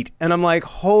heat. And I'm like,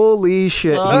 holy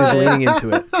shit, he's leaning into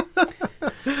it.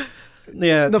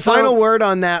 Yeah. The final word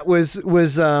on that was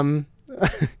the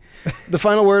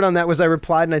final word on that was I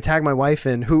replied and I tagged my wife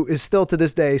in, who is still to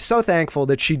this day so thankful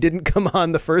that she didn't come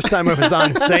on the first time I was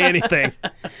on and say anything.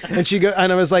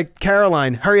 And I was like,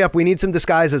 Caroline, hurry up, we need some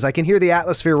disguises. I can hear the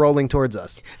atmosphere rolling towards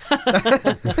us.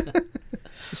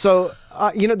 So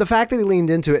the fact that he leaned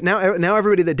into it, now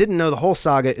everybody that didn't know the whole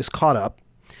saga is caught up.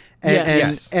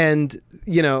 And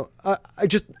I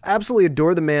just absolutely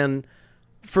adore the man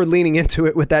for leaning into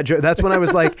it with that joke. That's when I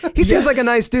was like, he seems like a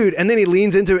nice dude. And then he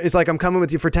leans into it. It's like, I'm coming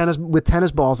with you for tennis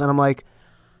balls. And I'm like,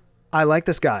 I like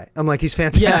this guy. I'm like, he's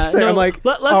fantastic. Yeah, no, I'm like,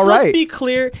 let's be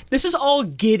clear. This is all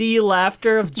giddy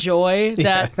laughter of joy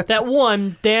that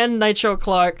one, Dan Nitro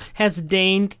Clark, has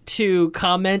deigned to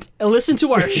comment, listen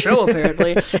to our show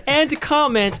apparently, and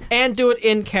comment and do it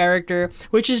in character,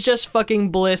 which is just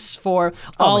fucking bliss for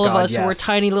all of us who are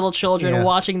tiny little children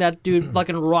watching that dude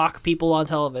fucking rock people on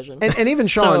television. And even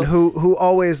Sean, who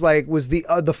always like was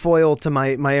the foil to my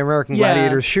American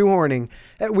Gladiator shoehorning.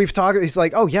 We've talked. He's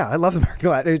like, oh yeah, I love American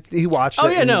Gladiator. He watched it. Oh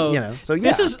yeah, and, no. So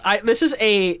yeah. This is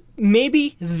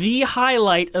maybe the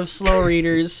highlight of Slow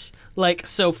Readers like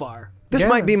so far. This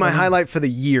might be my highlight for the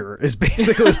year. Is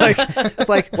basically like it's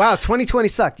like, wow, 2020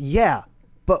 sucked. Yeah,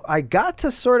 but I got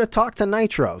to sort of talk to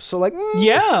Nitro. So like,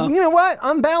 you know what?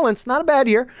 On balance, not a bad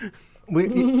year.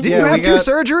 Did you have 2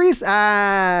 surgeries?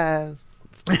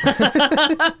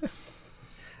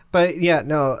 But yeah,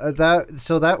 no,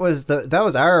 that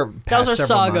was our past several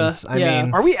saga. months. I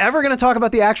mean, are we ever going to talk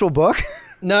about the actual book?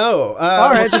 No. All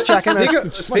right, just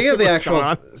checking. Speaking of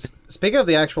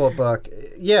the actual book,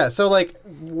 yeah. So like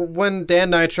when Dan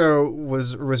Nitro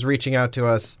was reaching out to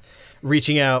us,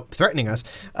 threatening us,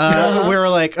 we were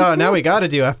like, oh, now we got to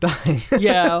do F Dying.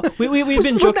 Yeah, we've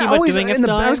been joking about doing F Dying.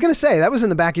 I was going to say that was in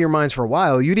the back of your minds for a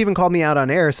while. You'd even called me out on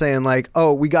air saying like,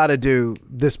 oh, we got to do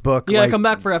this book. You got to come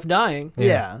back for F Dying.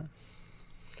 Yeah.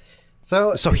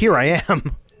 So here I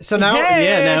am. So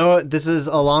now this is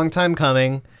a long time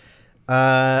coming.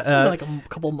 It's been like a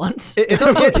couple months.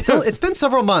 It's been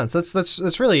several months.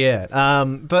 That's really it.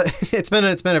 But it's been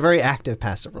a very active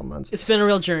past several months. It's been a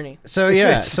real journey. So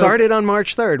it started on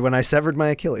March 3rd when I severed my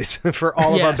Achilles for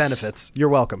all of our benefits. You're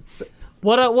welcome.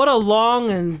 What a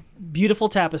long and beautiful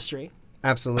tapestry.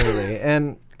 Absolutely.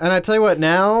 and I tell you what.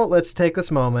 Now let's take this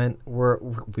moment.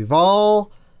 We've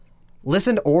all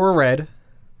listened or read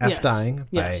F Dying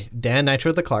by Dan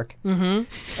Nitro the Clark.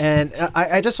 Mm-hmm. And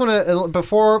I just want to,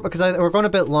 because we're going a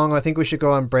bit long, I think we should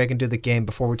go on break and do the game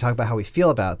before we talk about how we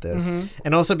feel about this. Mm-hmm.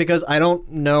 And also because I don't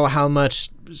know how much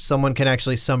someone can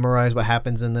actually summarize what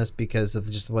happens in this because of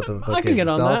just what the book is itself. I can get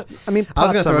on that. I mean, I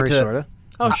was going to throw it sort of.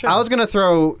 Oh, sure. I was going to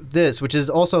throw this, which is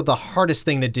also the hardest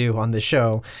thing to do on this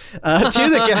show, to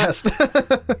the guest.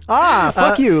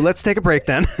 Fuck you. Let's take a break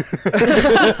then.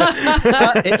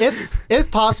 If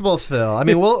possible, Phil. I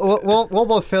mean, we'll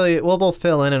both fill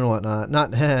in and whatnot.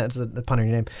 Not it's a pun on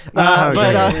your name. But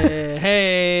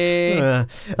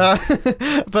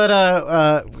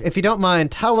if you don't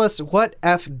mind, tell us what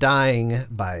F Dying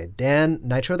by Dan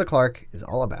Nitro the Clark is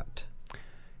all about.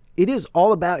 It is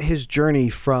all about his journey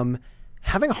from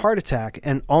having a heart attack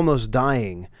and almost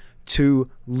dying to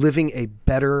living a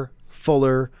better,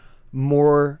 fuller,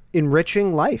 more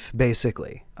enriching life,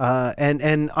 basically.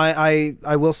 And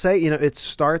I will say, it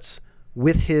starts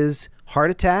with his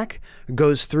heart attack,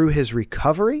 goes through his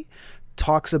recovery,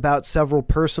 talks about several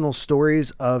personal stories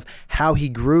of how he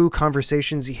grew,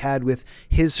 conversations he had with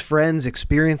his friends,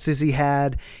 experiences he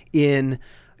had in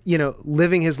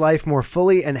living his life more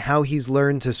fully, and how he's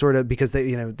learned to sort of, because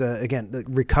the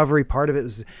recovery part of it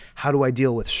was, how do I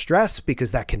deal with stress?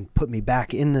 Because that can put me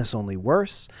back in this only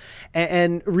worse.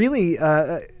 And really,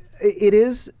 it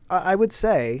is, I would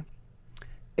say,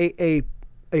 a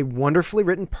wonderfully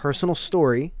written personal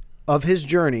story of his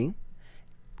journey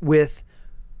with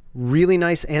really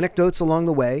nice anecdotes along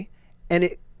the way, and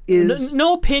it is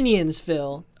No opinions,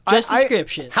 Phil. Just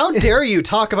descriptions. How dare you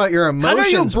talk about your emotions? How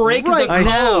dare you break the right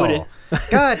now? code?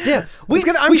 God damn.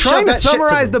 I'm trying to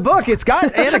summarize the book. It's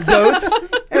got anecdotes.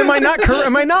 Am I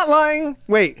not lying?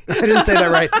 Wait, I didn't say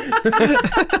that right.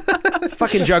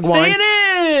 Fucking jug wine.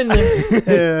 Staying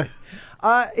in.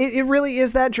 It really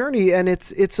is that journey, and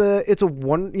it's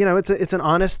an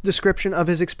honest description of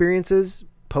his experiences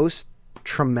post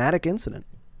traumatic incident.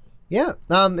 Yeah.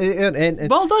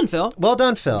 Well done, Phil. Well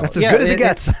done, Phil. That's as good as it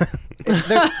gets.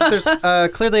 There's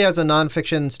clearly as a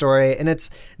nonfiction story, and it's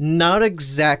not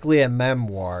exactly a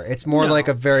memoir. It's more like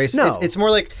a very. It's more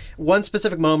like one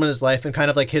specific moment in his life, and kind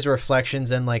of like his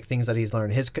reflections and like things that he's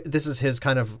learned. This is his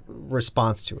kind of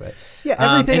response to it.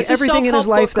 Yeah, everything in his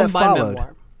life that followed.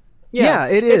 Memoir. Yeah,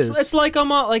 it is. It's like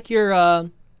your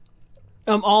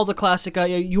all the classic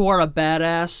you are a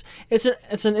badass. It's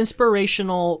an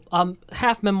inspirational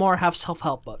half memoir, half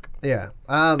self-help book. Yeah.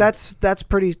 That's a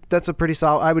pretty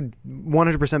solid. I would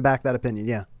 100% back that opinion.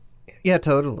 Yeah. Yeah,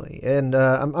 totally. And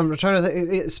I'm trying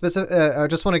to I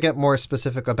just want to get more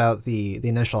specific about the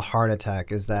initial heart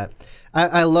attack. Is that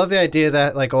I love the idea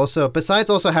that like also besides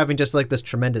also having just like this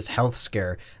tremendous health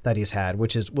scare that he's had,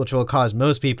 which will cause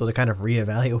most people to kind of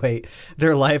reevaluate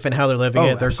their life and how they're living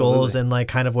it, their goals, and like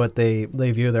kind of what they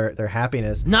view their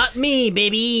happiness. Not me,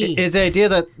 baby. Is the idea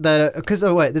that because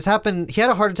this happened? He had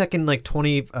a heart attack in like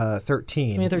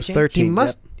 2013. 2013.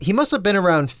 He must have been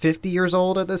around 50 years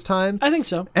old at this time. I think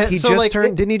so. And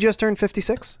didn't he just turn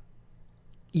 56?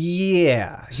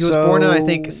 Yeah, he was born in I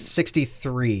think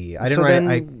 63. I didn't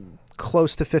write.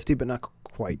 Close to 50, but not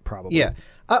quite, probably. Yeah,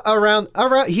 around.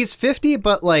 He's 50,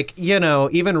 but like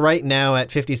even right now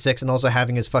at 56, and also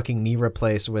having his fucking knee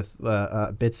replaced with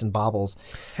bits and bobbles.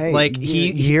 Hey, like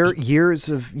years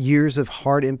of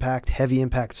hard impact, heavy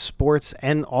impact sports,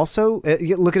 and also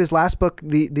look at his last book,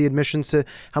 the admissions to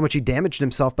how much he damaged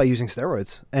himself by using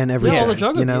steroids and everything. Yeah, all the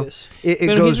drug abuse.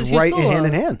 It goes he's right hand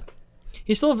in hand.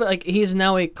 He's still he's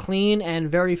now a clean and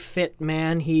very fit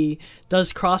man. He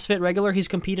does CrossFit regular. He's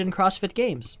competed in CrossFit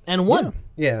games and won.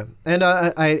 Yeah. And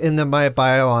my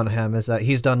bio on him is that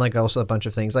he's done like also a bunch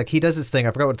of things. Like he does this thing.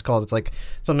 I forgot what it's called. It's like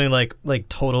something like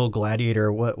Total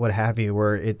Gladiator, what have you,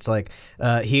 where it's like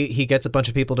he gets a bunch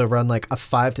of people to run like a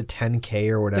 5 to 10K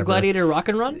or whatever. The Gladiator Rock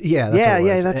and Run. Yeah.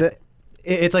 That's it.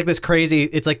 It's like this crazy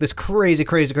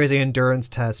endurance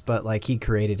test, but like he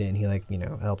created it and he like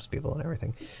helps people and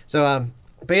everything. So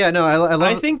but yeah, no, I love.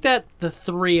 I think that the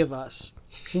three of us,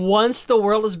 once the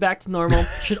world is back to normal,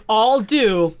 should all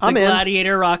do the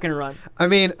Gladiator Rock and Run. I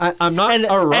mean, I'm not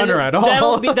a runner at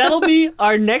all. That'll be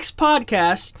our next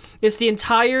podcast. It's the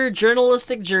entire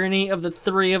journalistic journey of the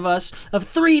three of us, of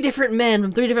three different men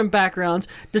from three different backgrounds,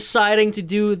 deciding to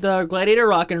do the Gladiator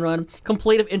Rock and Run,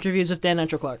 complete of interviews with Dan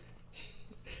Nitro Clark.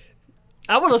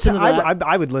 I would listen to that.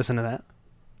 I would listen to that.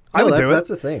 I would do it. That's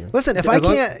the thing. Listen, if I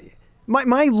can't,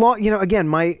 my law, again,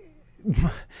 my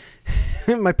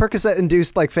Percocet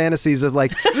induced like fantasies of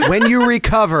like when you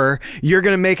recover, you're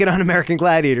gonna make it on American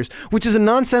Gladiators, which is a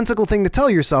nonsensical thing to tell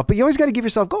yourself. But you always got to give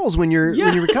yourself goals when you're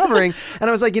recovering. And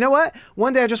I was like, you know what?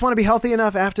 One day I just want to be healthy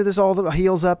enough after this all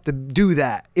heals up to do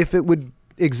that. If it would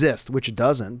exist, which it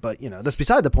doesn't, but that's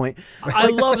beside the point. I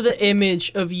love the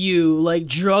image of you like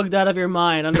drugged out of your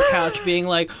mind on the couch being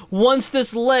like, once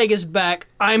this leg is back,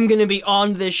 I'm gonna be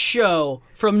on this show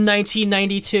from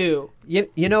 1992.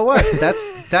 You know what?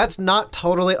 That's not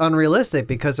totally unrealistic,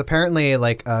 because apparently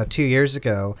like 2 years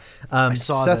ago,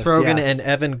 Seth Rogen and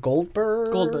Evan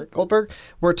Goldberg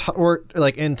were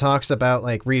like in talks about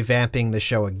like revamping the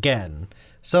show again.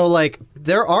 So, like,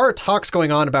 there are talks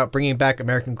going on about bringing back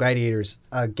American Gladiators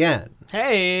again.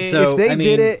 Hey, so if they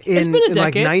did it in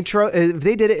like Nitro, if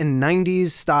they did it in 90s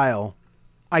style,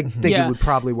 I think it would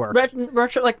probably work.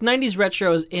 Retro, like 90s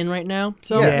retro is in right now,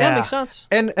 so yeah, makes sense.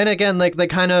 And again, like they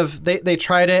kind of they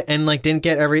tried it and like didn't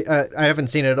get every. I haven't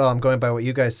seen it at all. I'm going by what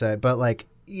you guys said, but like.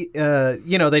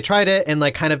 They tried it and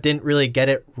like kind of didn't really get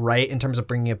it right in terms of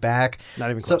bringing it back. Not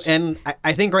even close. So, and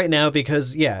I think right now,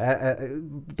 because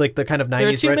like the kind of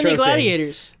 90s retro thing. There are too many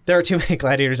gladiators. There are too many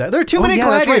gladiators out there. There are too many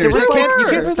gladiators. Right. You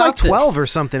can't stop like 12 or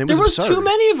something. It was absurd. Too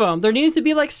many of them. There needed to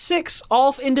be like 6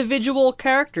 all individual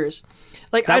characters.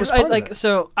 Like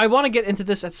so I want to get into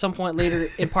this at some point later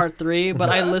in part 3, but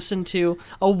I listened to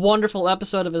a wonderful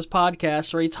episode of his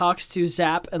podcast where he talks to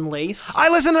Zap and Lace. I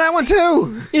listened to that one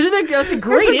too. Isn't it? That's a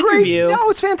great great interview. No,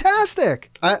 it's fantastic.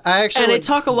 I actually And they would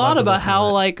talk a lot love to about listen to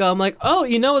how it.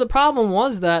 oh, the problem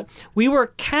was that we were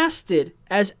casted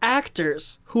as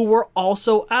actors who were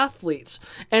also athletes,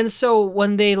 and so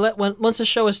when once the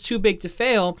show is too big to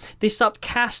fail, they stopped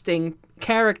casting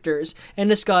characters and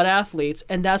just got athletes,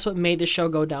 and that's what made the show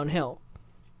go downhill.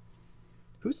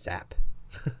 Who's Zap?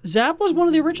 Zap was one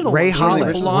of the original Ray ones. She was the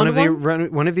Hollett,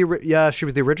 blonde one of the yeah, she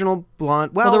was the original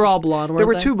blonde. Well, they were all blonde, There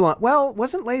were weren't they? two blonde. Well,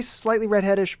 wasn't Lace slightly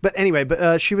redheadish? But anyway,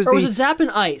 she was Or was it Zap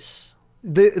and Ice?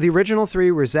 the original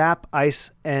three were Zap, Ice,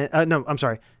 and no, I'm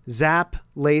sorry, Zap,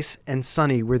 Lace, and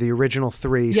Sunny were the original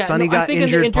three. Yeah, Sunny no, I got think in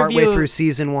the injured partway interview- through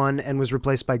season 1 and was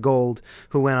replaced by Gold,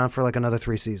 who went on for like another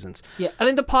 3 seasons. Yeah, I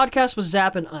think the podcast was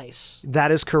Zap and Ice. That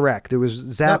is correct. It was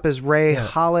Zap No, is Ray yeah.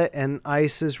 Hollett, and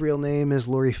Ice's real name is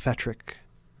Laurie Fetrick.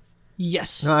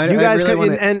 Yes. No, You guys really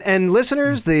could, wanna- and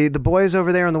listeners, the boys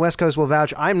over there on the West Coast will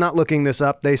vouch. I'm not looking this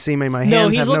up. They see me. My No,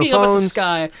 hands he's have looking no up at the phones.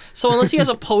 sky. So unless he has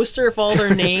a poster of all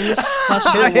their names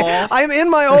plastered to the wall, I'm in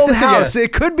my old house.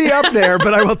 It could be up there,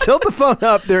 but I will tilt the phone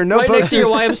up. There are no right next to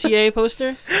posters. your YMCA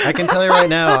poster. I can tell you right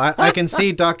now, I can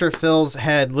see Dr. Phil's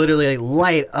head literally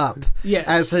light up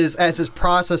Yes. as his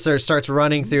processor starts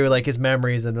running through like his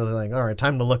memories and really like, all right,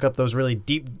 time to look up those really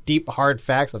deep, hard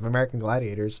facts of American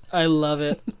Gladiators. I love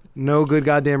it. No good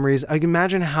goddamn reason. I can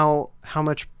imagine how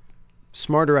much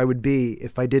smarter I would be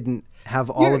if I didn't have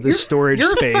all of this storage you're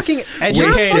space. a fucking You're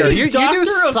a educator. fucking You do doctor of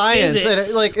science and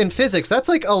physics. like in physics. That's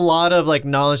like a lot of like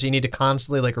knowledge you need to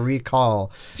constantly like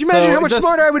recall. Could you imagine So how much the-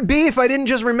 smarter I would be if I didn't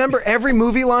just remember every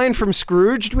movie line from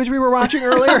Scrooged, which we were watching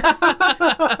earlier? Like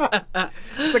I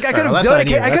could have that's on you. I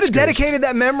could That's have Scrooge. dedicated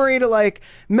that memory to like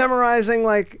memorizing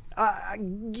like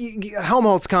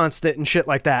Helmholtz constant and shit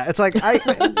like that. It's like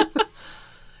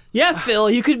Yeah, Phil,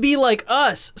 you could be like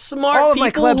us, smart All of my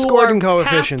people Klebs who Gordon are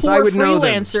coefficients, half-poor I would know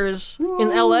them. freelancers in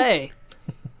LA.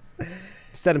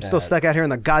 instead I'm still stuck out here on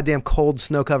the goddamn cold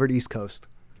snow-covered East Coast.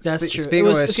 That's Spe- true. speaking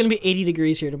of It's which- going to be 80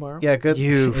 degrees here tomorrow. Yeah, good.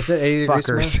 You Is it 80 degrees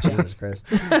fuckers. tomorrow? Jesus Christ.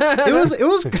 It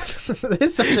was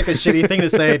it's such like a shitty thing to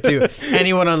say to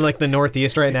anyone on like the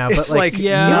Northeast right now, but It's like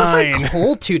Yeah. it was 9. like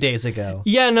cold 2 days ago.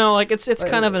 Yeah, no, like it's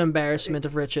kind of an embarrassment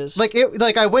of riches. Like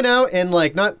I went out and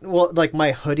like like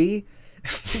my hoodie.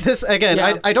 This again,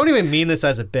 Yeah. I don't even mean this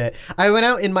as a bit. I went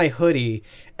out in my hoodie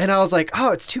and I was like,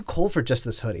 oh, it's too cold for just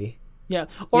this hoodie. yeah,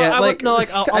 or Yeah, I like would no, like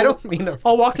I don't mean to.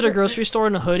 I'll walk to the grocery store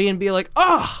in a hoodie and be like,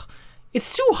 oh,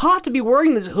 it's too hot to be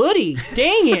wearing this hoodie.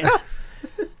 Dang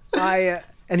it.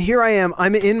 And here I am.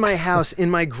 I'm in my house in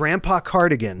my grandpa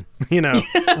cardigan, you know,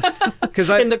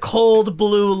 because In the cold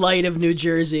blue light of New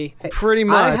Jersey. pretty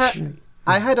much.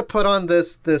 I had to put on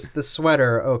this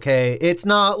sweater. Okay, it's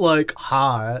not like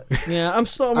hot. Yeah, I'm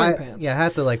still wearing pants. Yeah, I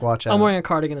had to like watch out. I'm wearing a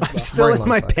cardigan as well. Still Wearing in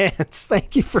my long socks. pants.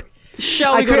 Thank you for.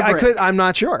 Shall we go to break? I'm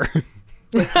not sure.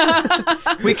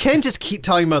 We can just keep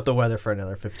talking about the weather for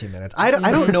another 15 minutes. I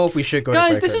don't know if we should go.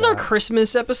 Guys, to break this or is our not.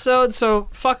 Christmas episode, so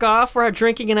fuck off. We're out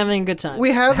drinking and having a good time.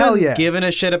 We Hell haven't yeah. given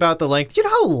a shit about the length. You know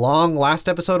how long last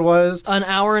episode was? An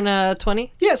hour and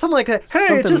 20? Yeah, something like that. Hey, it's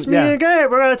Something- just me yeah. and Gabe.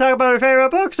 We're gonna talk about our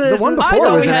favorite books. The one I before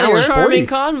thought was we an had hour a and charming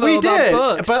 40. convo We about did,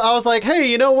 books. but I was like, hey,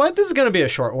 you know what? This is gonna be a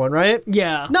short one, right?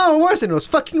 yeah. No, it wasn't. It was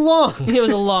fucking long. It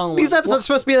was a long one. These episodes are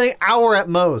supposed to be like an hour at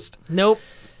most. Nope.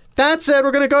 That said,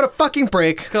 we're gonna go to fucking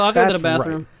break, Go, I have to go to That's the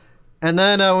bathroom. right. and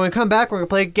then when we come back, we're gonna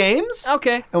play games.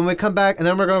 Okay. And when we come back, and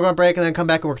then we're gonna go on break, and then come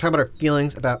back, and we're talking about our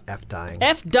feelings about F dying.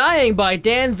 F Dying by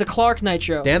Dan the Clark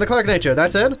Nitro. Dan the Clark Night Show.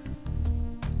 That's it.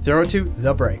 Throw it to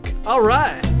the break. All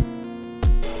right.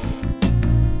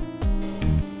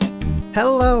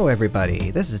 Hello,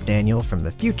 everybody. This is Daniel from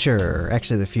the future.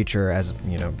 Actually, the future, as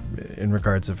you know, in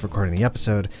regards of recording the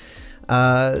episode.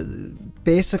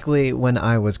 Basically, when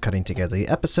I was cutting together the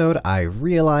episode, I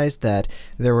realized that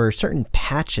there were certain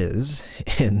patches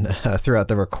in throughout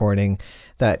the recording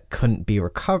that couldn't be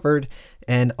recovered,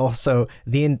 and also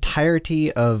the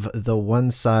entirety of the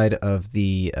one side of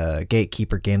the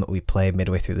Gatekeeper game that we play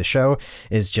midway through the show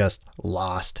is just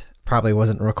lost. Probably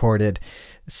wasn't recorded.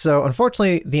 So,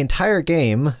 unfortunately, the entire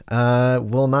game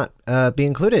will not be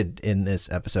included in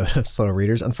this episode of Slow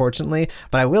Readers, unfortunately.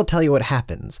 But I will tell you what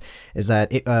happens, is that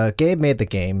Gabe made the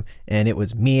game, and it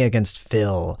was me against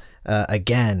Phil.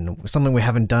 Again, something we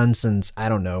haven't done since, I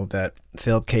don't know, that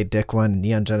Philip K. Dick one,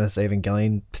 Neon Genesis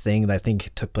Evangelion thing that I think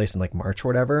took place in like March or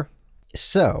whatever.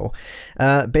 So,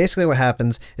 basically what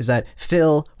happens is that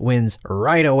Phil wins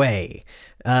right away.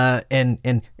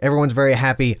 And everyone's very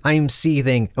happy. I'm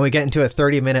seething, and we get into a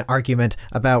 30-minute argument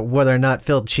about whether or not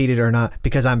Phil cheated or not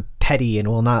because I'm petty and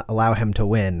will not allow him to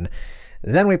win.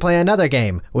 Then we play another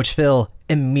game, which Phil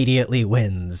immediately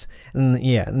wins. And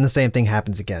and the same thing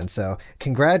happens again. So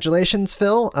congratulations,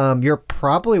 Phil. You're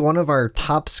probably one of our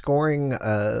top scoring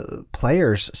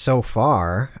players so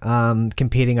far,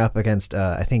 competing up against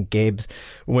I think Gabe's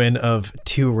win of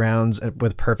 2 rounds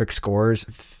with perfect scores.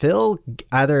 Phil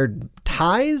either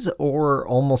ties or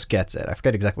almost gets it. I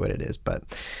forget exactly what it is, but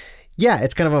yeah,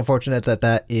 it's kind of unfortunate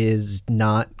that is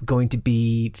not going to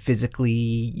be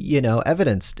physically,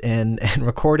 evidenced and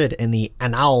recorded in the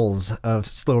annals of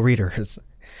slow readers.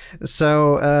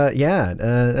 So,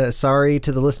 sorry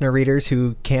to the listener readers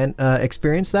who can't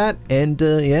experience that. And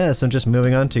so I'm just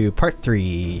moving on to part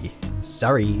 3.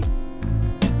 Sorry.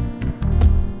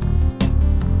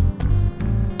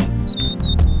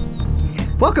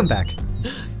 Welcome back.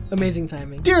 Amazing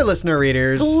timing. Dear listener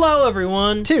readers. Hello,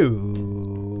 everyone.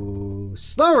 To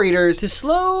Slow Readers. To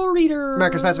Slow Reader.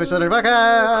 America's Fast Pace Literature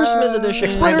Podcast. Christmas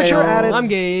edition. Literature at its I'm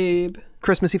Gabe.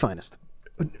 Christmassy finest.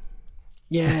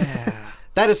 Yeah.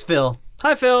 That is Phil.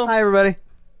 Hi, Phil. Hi, everybody.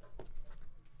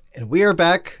 And we are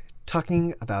back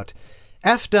talking about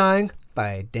F Dying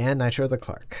by Dan Nitro the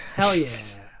Clark. Hell yeah.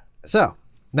 So,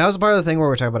 now is the part of the thing where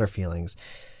we're talking about our feelings.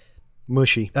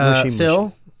 Mushy. Phil,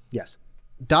 Mushy. Yes.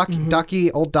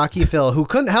 Old Docky Phil, who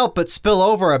couldn't help but spill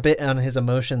over a bit on his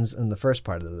emotions in the first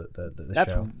part of the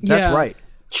show. That's Yeah. right.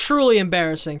 Truly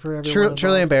embarrassing for everyone.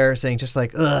 Truly embarrassing, just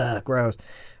like, ugh, gross.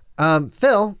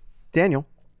 Phil, Daniel.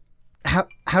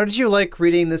 how did you like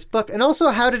reading this book? And also,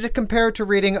 how did it compare to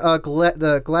reading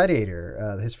the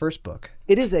Gladiator, his first book?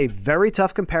 It is a very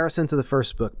tough comparison to the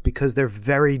first book because they're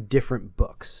very different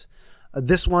books.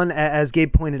 This one, as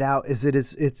Gabe pointed out,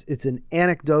 it's an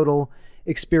anecdotal,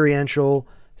 experiential,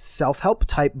 self-help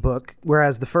type book,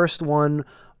 whereas the first one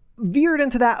veered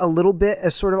into that a little bit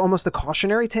as sort of almost a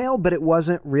cautionary tale, but it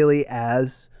wasn't really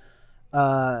as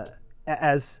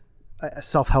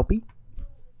self-helpy.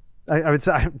 I would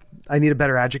say I need a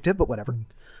better adjective, but whatever.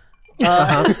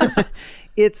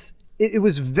 It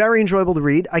was very enjoyable to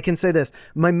read. I can say this.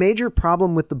 My major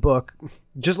problem with the book,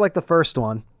 just like the first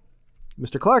one,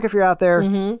 Mr. Clark, if you're out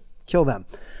there, kill them.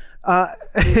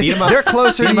 Beat 'em up. They're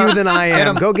closer to Beat 'em you up. than I Get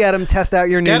 'em. am. Go get them. Test out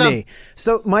your new Get 'em. knee.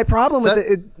 So my problem with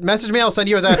it, Message me, I'll send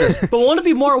you his address. But won't it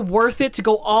be more worth it to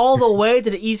go all the way to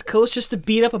the East Coast just to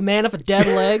beat up a man of a dead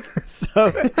leg?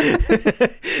 so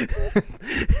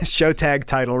show tag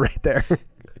title right there.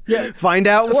 Yeah. Find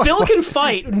out what. Phil can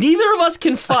fight. Neither of us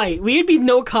can fight. We'd be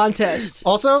no contest.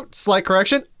 Also, slight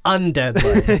correction, undead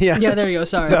leg. Yeah, there you go.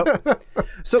 Sorry.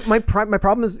 So my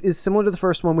problem is similar to the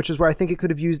first one, which is where I think it could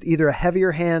have used either a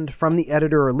heavier hand from the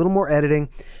editor or a little more editing.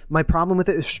 My problem with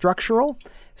it is structural.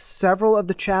 Several of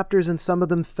the chapters and some of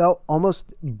them felt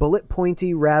almost bullet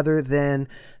pointy rather than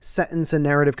sentence and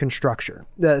narrative construction.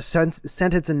 The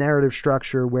sentence and narrative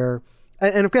structure where,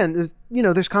 and again,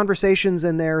 there's conversations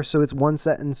in there, so it's one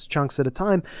sentence chunks at a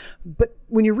time. But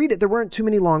when you read it, there weren't too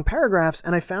many long paragraphs,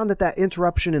 and I found that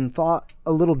interruption in thought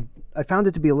I found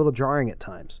it to be a little jarring at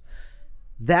times.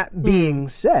 That being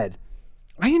said,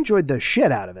 I enjoyed the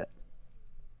shit out of it.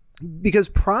 Because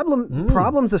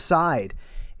problems aside,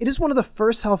 it is one of the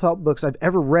first self-help books I've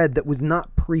ever read that was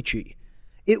not preachy.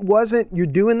 It wasn't, you're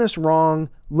doing this wrong,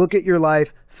 look at your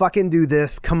life, fucking do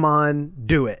this, come on,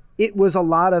 do it. It was a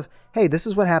lot of, hey, this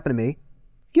is what happened to me,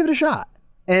 give it a shot.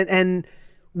 And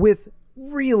with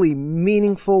really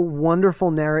meaningful,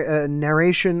 wonderful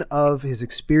narration of his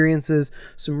experiences,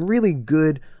 some really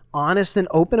good, honest and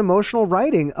open emotional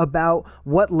writing about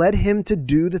what led him to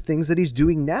do the things that he's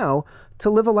doing now to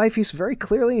live a life he's very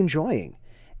clearly enjoying.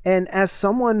 And as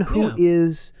someone who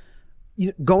is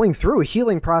going through a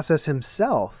healing process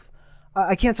himself,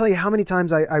 I can't tell you how many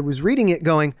times I was reading it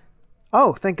going,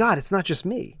 oh, thank God, it's not just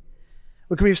me.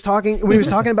 Look, when he was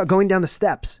talking about going down the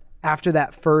steps after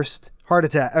that first heart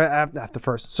attack, after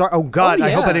first, sorry, oh God,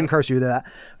 I hope I didn't curse you to that.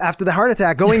 After the heart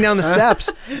attack, going down the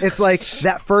steps, it's like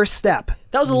that first step.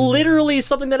 That was literally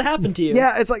something that happened to you.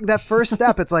 Yeah, it's like that first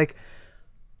step. It's like,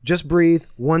 just breathe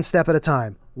one step at a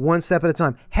time. One step at a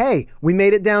time. Hey, we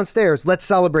made it downstairs. Let's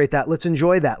celebrate that. Let's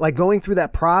enjoy that. Like going through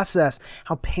that process,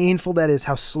 how painful that is,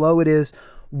 how slow it is,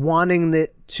 wanting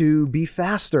it to be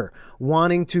faster,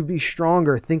 wanting to be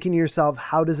stronger, thinking to yourself,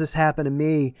 how does this happen to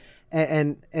me?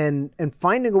 And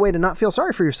finding a way to not feel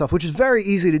sorry for yourself, which is very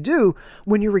easy to do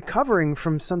when you're recovering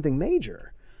from something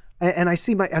major. And I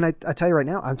see I tell you right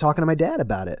now, I'm talking to my dad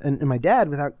about it. And my dad,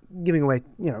 without giving away,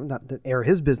 not to air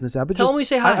his business out, but tell him we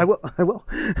say hi. I will.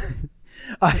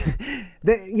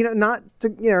 Not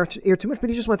to air too much, but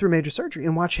he just went through major surgery,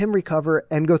 and watch him recover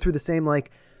and go through the same like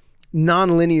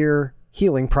non-linear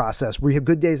healing process where you have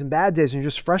good days and bad days and you're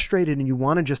just frustrated and you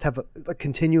want to just have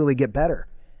continually get better.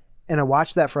 And I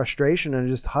watched that frustration and I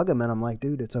just hug him and I'm like,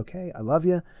 dude, it's okay. I love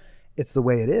you. It's the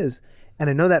way it is. And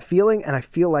I know that feeling. And I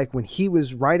feel like when he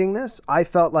was writing this, I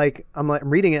felt like I'm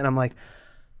reading it and I'm like,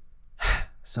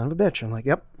 son of a bitch. I'm like,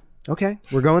 yep. Okay.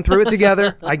 We're going through it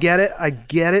together. I get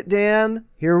it, Dan.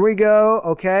 Here we go.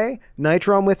 Okay.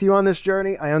 Nitro, I'm with you on this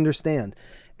journey. I understand.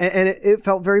 And it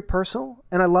felt very personal,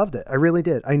 and I loved it. I really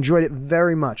did. I enjoyed it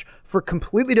very much for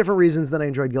completely different reasons than I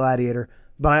enjoyed Gladiator,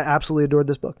 but I absolutely adored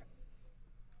this book.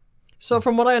 So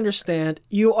from what I understand,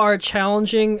 you are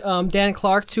challenging Dan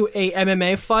Clark to a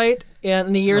MMA fight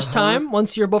in a year's time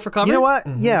once you're both recovered? You know what?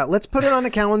 Mm-hmm. Yeah, let's put it on the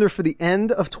calendar for the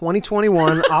end of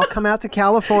 2021. I'll come out to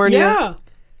California. Yeah.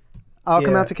 I'll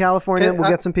come out to California. We'll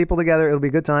get some people together. It'll be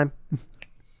a good time.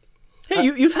 Hey,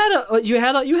 you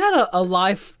had a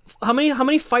live. How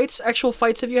many fights, actual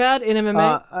fights, have you had in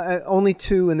MMA? Only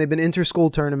 2, and they've been inter-school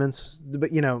tournaments.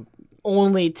 But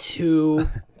only 2.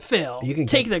 Phil, you can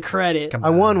take the credit. I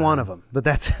won one of them, but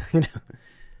that's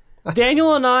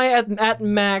Daniel and I at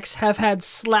Max have had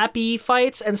slappy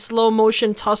fights and slow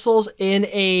motion tussles in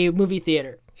a movie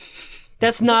theater.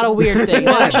 That's not a weird thing.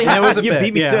 Actually, that was a you bit,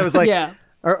 beat me too. I was like,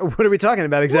 what are we talking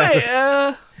about exactly?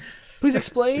 Wait, please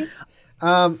explain.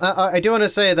 I do want to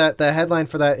say that the headline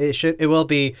for that it will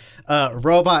be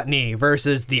Robot Knee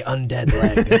versus the Undead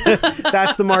Leg.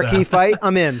 That's the marquee fight.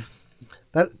 I'm in.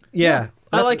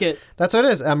 I like it. That's what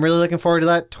it is. I'm really looking forward to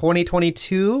that.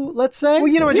 2022, let's say.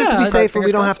 Well, just to be safe,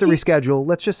 we don't have to reschedule.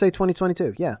 Let's just say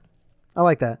 2022. Yeah, I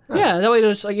like that. Yeah, that way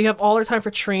it's like you have all the time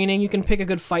for training. You can pick a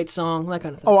good fight song, that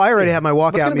kind of thing. Oh, I already have my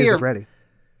walkout music ready.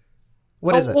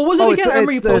 What is it? What was it again? I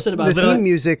remember you posted about it. The theme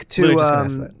music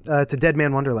to Dead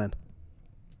Man Wonderland.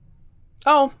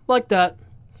 Oh, like that.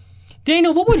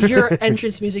 Daniel, what would your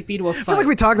entrance music be to a fight? I feel like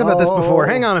we talked about this before.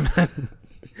 Hang on a minute.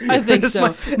 I think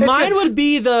so. Mine would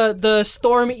be the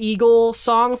Storm Eagle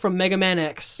song from Mega Man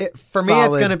X. For me,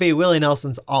 it's going to be Willie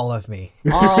Nelson's All of Me.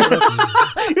 All of Me.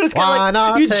 You just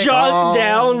you jog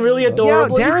down really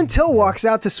adorably. Yeah, Darren Till walks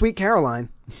out to Sweet Caroline.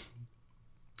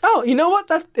 Oh, you know what?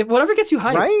 Whatever gets you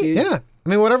hyped, right? Dude. Yeah. I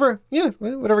mean, whatever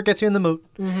gets you in the mood.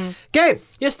 Mm-hmm. Gabe.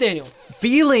 Yes, Daniel.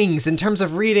 Feelings in terms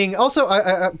of reading. Also,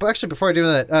 actually, before I do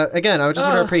that, again, I was just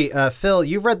want to repeat, Phil,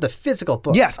 you read the physical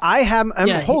book. Yes, I have.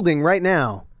 I'm holding right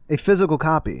now a physical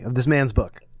copy of this man's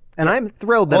book. And I'm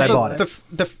thrilled that I bought it.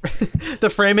 The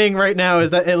framing right now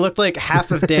is that it looked like half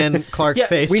of Dan Clark's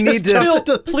face. We need Phil,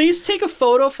 please take a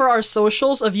photo for our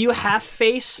socials of you half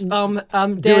face Dan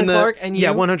Clark and you.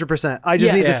 Yeah, 100%. I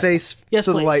just need to face to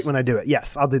the please. light when I do it.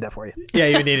 Yes, I'll do that for you. Yeah,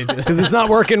 you need to do that. Because it's not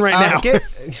working right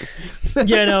now.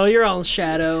 Yeah, no, you're on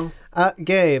shadow.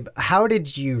 Gabe, how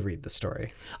did you read the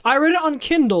story? I read it on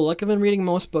Kindle, like I've been reading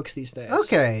most books these days.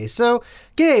 Okay, so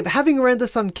Gabe, having read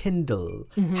this on Kindle,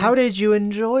 how did you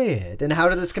enjoy it? And how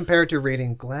did this compare to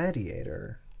reading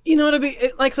Gladiator? You know,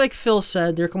 like Phil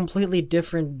said, they're completely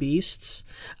different beasts.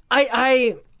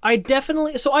 I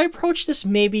definitely... So I approached this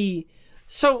maybe...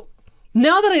 So...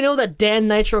 Now that I know that Dan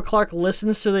Nitro Clark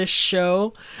listens to this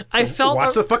show, I felt...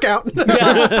 Watch the fuck out.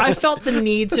 Yeah, I felt the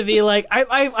need to be like...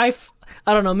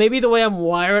 I don't know, maybe the way I'm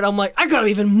wired, I'm like, I gotta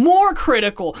be even more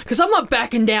critical, because I'm not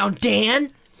backing down,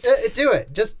 Dan. Do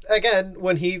it. Just, again,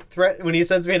 when he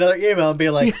sends me another email and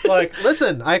be like,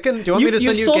 listen, do you want me to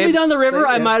send you sold Gabe's me down the river, thing?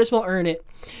 I might as well earn it.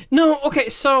 No, okay,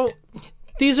 so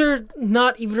these are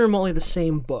not even remotely the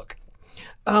same book.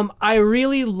 I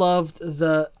really loved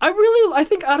I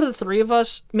think out of the three of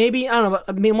us, maybe, I don't know,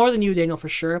 but more than you, Daniel, for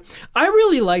sure, I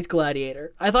really liked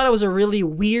Gladiator. I thought it was a really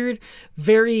weird,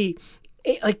 very...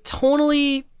 like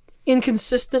tonally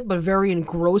inconsistent but very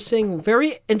engrossing,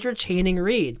 very entertaining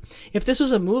read. If this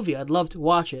was a movie, I'd love to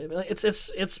watch it.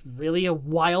 It's really a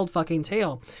wild fucking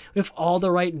tale with all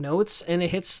the right notes, and it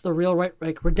hits the real right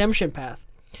redemption path.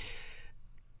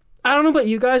 I don't know about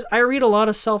you guys, I read a lot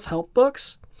of self-help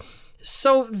books,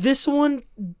 so this one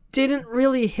didn't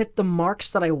really hit the marks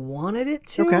that I wanted it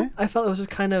to. Okay. I felt it was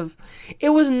it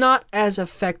was not as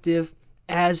effective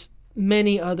as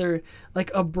many other like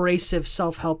abrasive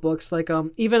self-help books, like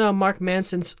even Mark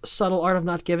Manson's Subtle Art of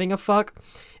Not Giving a Fuck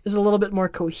is a little bit more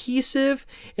cohesive.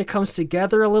 It comes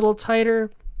together a little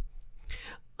tighter.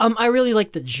 I really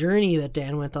like the journey that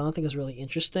Dan went on. I think it's really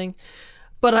interesting.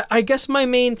 But I guess my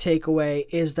main takeaway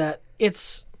is that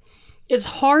it's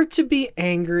hard to be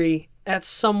angry at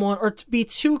someone or to be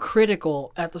too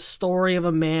critical at the story of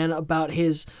a man about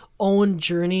his own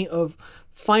journey of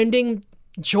finding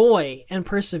joy and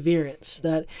perseverance.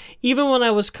 That even when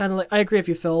I was kind of like, I agree with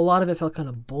you, Phil, a lot of it felt kind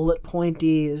of bullet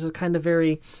pointy. This is kind of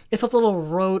it felt a little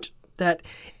rote, a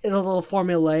little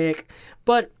formulaic,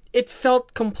 but it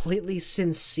felt completely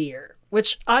sincere,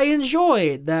 which I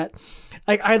enjoyed. That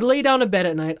I'd lay down to bed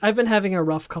at night. I've been having a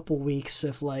rough couple weeks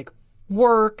of like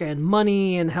work and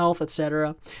money and health,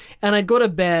 etc. And I'd go to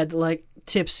bed like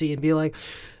tipsy and be like,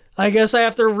 I guess I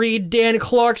have to read Dan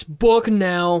Clark's book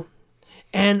now.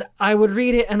 And I would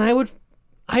read it and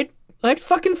I'd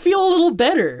fucking feel a little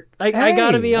better. I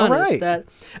gotta be honest, that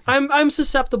I'm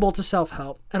susceptible to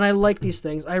self-help, and I like these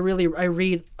things. I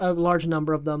read a large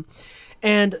number of them,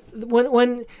 and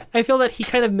when I feel that he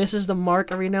kind of misses the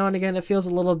mark every now and again, it feels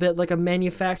a little bit like a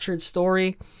manufactured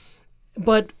story.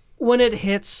 But when it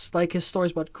hits, like his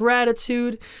stories about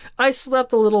gratitude, I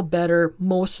slept a little better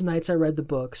most nights I read the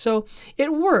book. So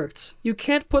it worked. You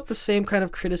can't put the same kind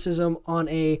of criticism on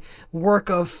a work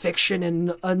of fiction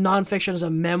and a nonfiction as a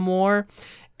memoir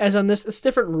as on this. It's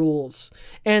different rules.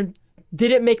 And did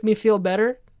it make me feel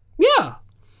better? Yeah.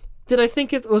 Did I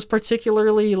think it was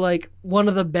particularly like one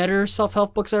of the better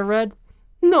self-help books I read?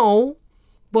 No.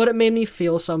 But it made me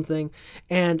feel something.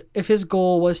 And if his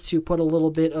goal was to put a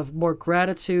little bit of more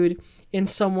gratitude in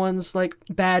someone's like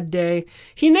bad day,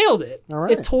 he nailed it. All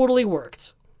right. It totally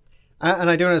worked. And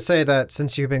I do want to say that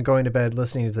since you've been going to bed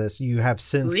listening to this, you have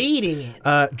since Reading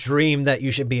it. dreamed that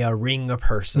you should be a ring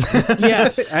person.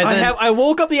 Yes. As in- I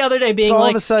woke up the other day being So all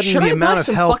like, of a sudden, should the I buy amount of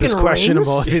some help is fucking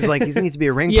questionable. rings? He's like, he needs to be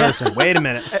a ring Yeah. person. Wait a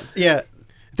minute. yeah.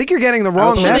 I think you're getting the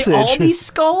wrong Should Should message. they all be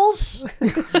skulls?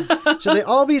 Should they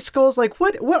all be skulls? Like,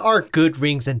 what are good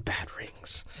rings and bad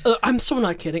rings? I'm so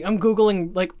not kidding. I'm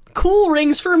Googling like cool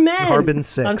rings for men. Carbon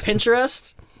 6. On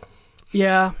Pinterest.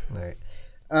 Yeah. All right.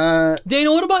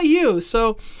 Daniel, what about you?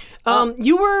 So,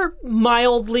 you were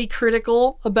mildly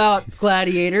critical about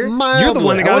Gladiator. You're the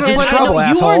one that got us And into I trouble, know you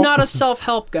asshole. are not a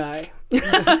self-help guy. Wait,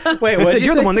 I what said did you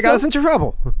you're say? the one that got us into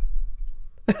trouble.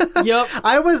 Yep.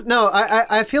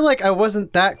 I feel like I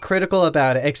wasn't that critical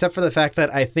about it, except for the fact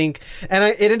that I think, and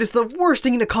it is the worst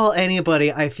thing to call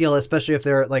anybody, I feel, especially if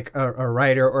they're like a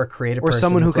writer or a creative Or person.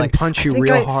 someone who It's can like, punch you I think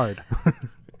real hard.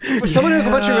 For someone who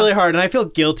can punch you really hard, and I feel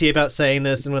guilty about saying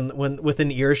this, and when within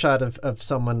earshot of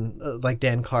someone like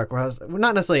Dan Clark, where I was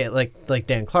not necessarily like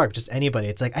Dan Clark, just anybody.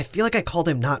 It's like I feel like I called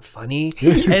him not funny.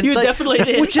 And, You like, definitely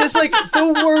did. which is like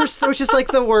the worst. Which is like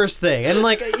the worst thing, and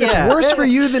like yeah, Worse for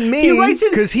you than me, writes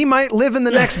in- because he might live in the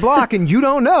next block and you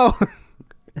don't know.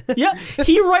 Yeah,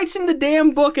 he writes in the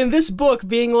damn book, in this book,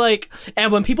 being like,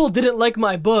 and when people didn't like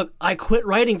my book, I quit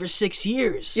writing for 6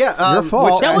 years. Yeah, Your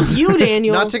fault. which- That was you,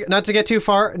 Daniel. not to get too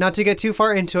far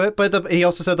into it, but he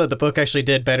also said that the book actually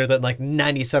did better than like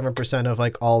 97% of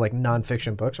like all like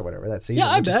nonfiction books or whatever that season. Yeah,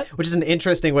 I which bet. Which is an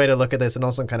interesting way to look at this, and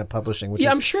also kind of publishing. Which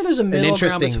Yeah, is I'm sure there's a middle ground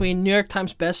interesting- between New York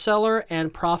Times bestseller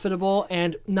and profitable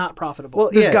and not profitable. Well,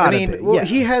 There's yeah, gotta I mean, be, well, yeah.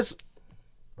 he has.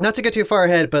 Not to get too far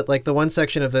ahead, but like the one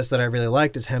section of this that I really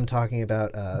liked is him talking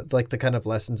about like the kind of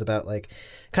lessons about like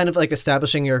kind of like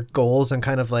establishing your goals and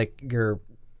kind of like your,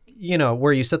 you know,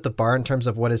 where you set the bar in terms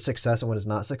of what is success and what is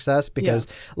not success. Because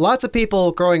lots of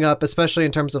people growing up, especially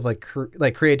in terms of like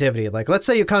like creativity, like let's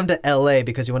say you come to LA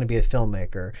because you want to be a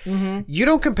filmmaker, you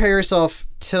don't compare yourself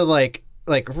to like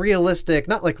realistic,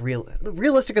 not like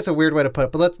realistic is a weird way to put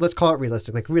it, but let's call it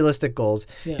realistic, like realistic goals,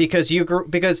 because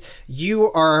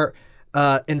you are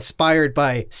inspired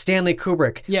by Stanley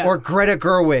Kubrick or Greta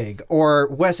Gerwig or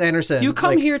Wes Anderson. you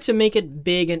come here to make it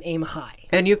big and aim high.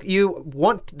 and you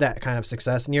want that kind of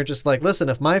success, and you're just like, listen,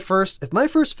 if my first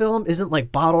film isn't like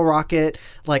Bottle Rocket,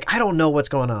 like I don't know what's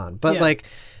going on. But like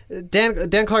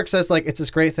Dan Clark says, like it's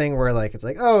this great thing where like it's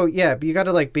like, oh yeah, but you got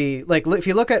to like be like, if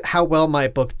you look at how well my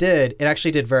book did, it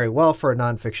actually did very well for a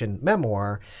nonfiction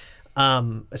memoir.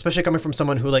 Especially coming from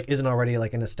someone who like isn't already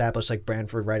like an established like brand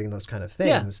for writing those kind of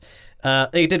things.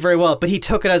 It did very well, but he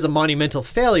took it as a monumental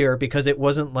failure because it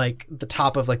wasn't like the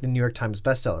top of like the New York Times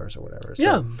bestsellers or whatever.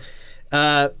 So,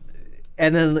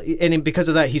 and because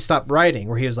of that, he stopped writing,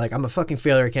 where he was like, I'm a fucking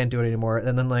failure, I can't do it anymore.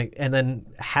 And then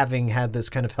having had this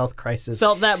kind of health crisis,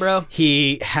 Felt that, bro.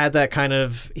 he had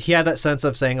that sense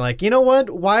of saying like, you know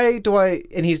what, why do I,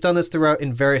 and he's done this throughout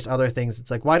in various other things. It's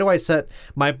like, why do I set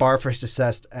my bar for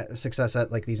success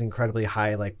at like these incredibly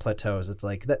high like plateaus? It's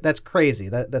like, that's crazy.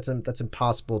 That's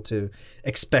impossible to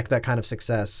expect that kind of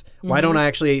success. Why don't I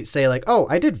actually say like, oh,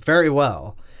 I did very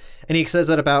well? And he says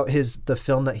that about the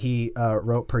film that he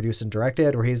wrote, produced, and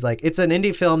directed, where he's like, it's an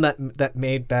indie film that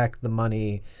made back the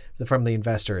money from the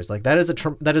investors. Like that is a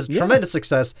tremendous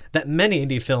success that many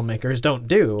indie filmmakers don't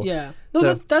do. Yeah.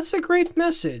 No, that's a great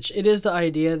message. It is the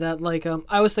idea that like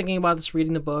I was thinking about this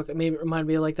reading the book. It made it remind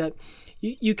me like that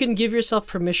you can give yourself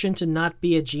permission to not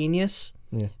be a genius.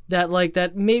 Yeah.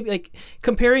 That maybe like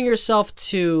comparing yourself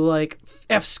to like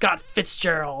F. Scott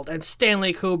Fitzgerald and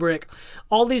Stanley Kubrick,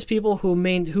 all these people who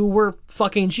were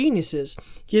fucking geniuses.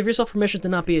 Give yourself permission to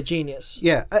not be a genius.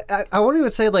 Yeah, I won't even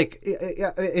say like,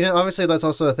 you know, obviously that's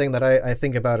also a thing that I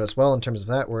think about as well in terms of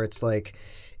that, where it's like,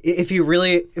 if you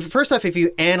really, first off, if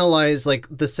you analyze like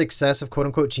the success of quote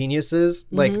unquote geniuses,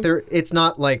 like it's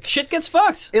not like Shit gets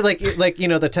fucked. like you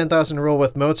know, the 10,000 rule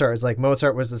with Mozart is like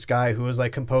Mozart was this guy who was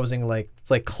like composing like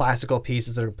classical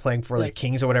pieces that are playing for like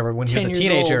kings or whatever when he was a 10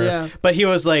 years old, teenager, yeah. but he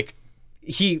was like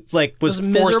was forced to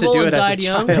miserable do and it as a died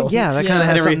young. child. Yeah, that Yeah. kind of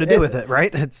has And something to do everything. with it,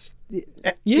 right? It's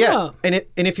Yeah. And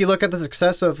if you look at the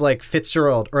success of like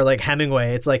Fitzgerald or like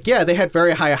Hemingway, it's like, yeah, they had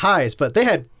very high highs, but they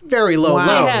had very low Wow.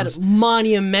 They lows. had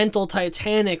monumental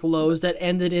Titanic lows that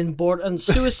ended in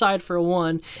suicide for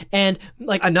one, and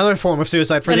like Another form of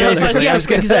suicide for the Another other. suicide, yeah. I was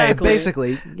going to exactly. say,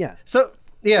 basically, yeah. So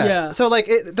yeah. Yeah. So like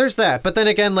there's that, but then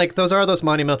again, like those are those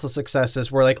monumental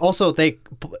successes where like also they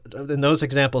in those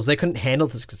examples they couldn't handle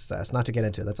the success. Not to get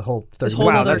into it. That's a whole 30 this whole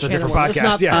Wow, other that's a different channel. It's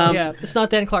podcast, not, yeah. it's not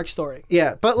Dan Clark's story.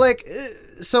 Yeah, but like,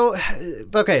 so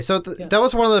okay, so that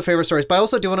was one of the favorite stories. But I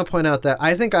also do want to point out that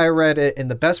I think I read it in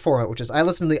the best format, which is I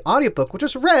listened to the audiobook, which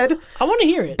was read I want to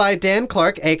hear it. by Dan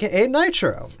Clark, aka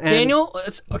Nitro. And Daniel,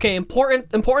 it's okay. Important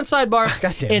sidebar.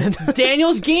 God damn In it.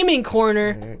 Daniel's gaming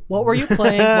corner, what were you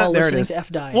playing while There it listening is. to F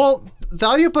Die? Well, the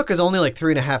audiobook is only like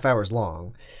 3.5 hours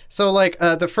long. So like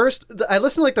I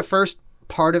listened to like the first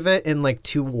part of it in like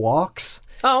 2 walks.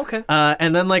 oh, okay.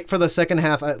 And then, like, for the second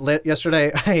half,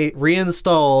 yesterday, I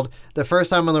reinstalled the first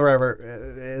time on the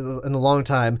river in a long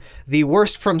time the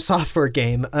worst From Software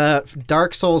game,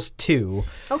 Dark Souls 2.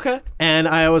 Okay. And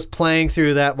I was playing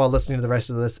through that while listening to the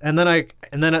rest of this. And then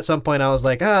at some point, I was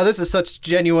like, this is such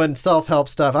genuine self-help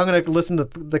stuff. I'm going to listen to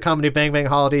the Comedy Bang Bang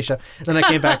Holiday Show. And then I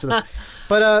came back to this.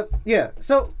 But, yeah.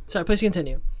 So... Sorry, please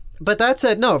continue. But that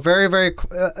said, no, very, very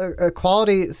a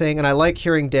quality thing, and I like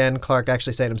hearing Dan Clark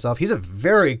actually say it himself. He's a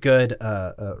very good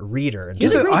reader. And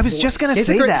He's a great I was just going to He's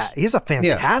a say great- that. He has a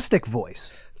fantastic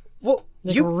voice. well,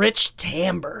 Like you rich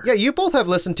timbre. yeah, you both have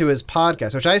listened to his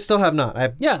podcast, which I still have not.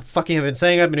 I Yeah. fucking have been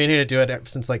saying I've been meaning to do it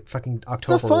since like fucking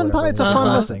October. fun or whatever. it's a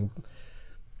fun listen.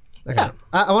 Okay. Yeah.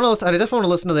 I want to listen. I definitely want to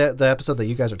listen to the episode that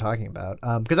you guys are talking about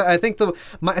because I think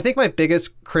my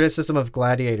biggest criticism of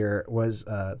Gladiator was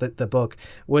the book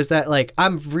was that like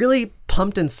I'm really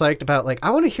pumped and psyched about like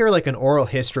I want to hear like an oral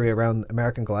history around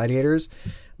American gladiators.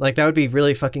 Like that would be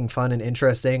really fucking fun and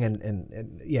interesting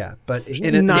and yeah, but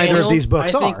Neither of these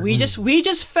books I think are. we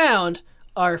just found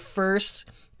our first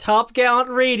Top Gallant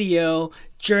Radio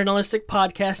journalistic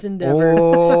podcast endeavor.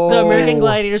 Oh. The American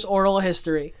Gladiators oral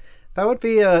history. that would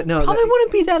be no. Probably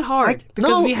wouldn't be that hard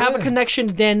because no, we have a yeah. connection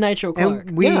to Dan Nitro Clark,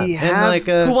 And we yeah, have, and like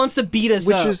who wants to beat us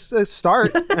which up. is a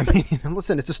start. I mean,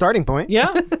 listen, it's a starting point.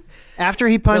 Yeah, After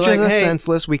he punches like, us hey-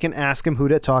 senseless, we can ask him who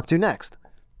to talk to next.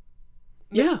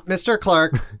 yeah. Mr.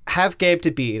 Clark, have Gabe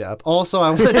to beat up. Also,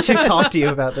 I want to talk to you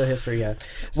about the history yet.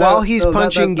 So, While he's so that-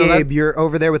 punching that- Gabe, you're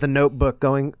over there with a notebook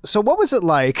going, so what was it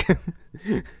like?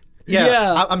 Yeah,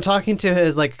 Yeah. I'm talking to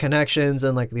his like connections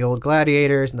and like the old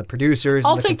gladiators and the producers.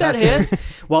 I'll and the take that contestants,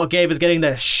 while Gabe is getting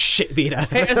the shit beat out of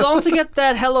Hey, him. as long as I get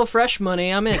that HelloFresh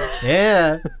money, I'm in.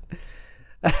 Yeah.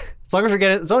 As long as you're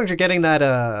getting that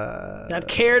That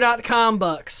Care.com I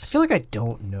bucks. feel like I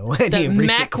don't know any That recent-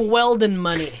 Mac Weldon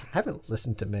money. I haven't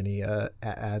listened to many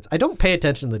ads. I don't pay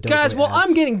attention to the Guys, well, ads.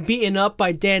 I'm getting beaten up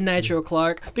by Dan Nitro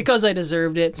Clark because I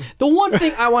deserved it. The one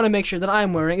thing I want to make sure that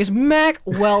I'm wearing is Mac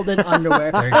Weldon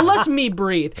underwear. It lets me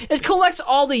breathe. It collects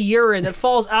all the urine that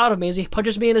falls out of me as he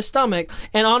punches me in the stomach.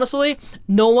 And honestly,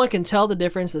 no one can tell the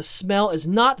difference. The smell is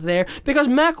not there because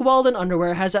Mac Weldon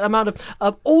underwear has that amount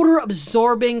of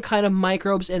odor-absorbing kind of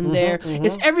microbes in there.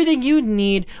 It's everything you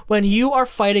need when you are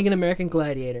fighting an American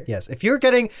gladiator. Yes, if you're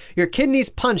getting your kidneys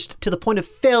punched to the point of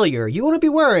failure, you want to be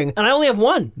wearing And I only have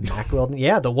one. Mac Weldon.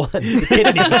 Yeah, the one. The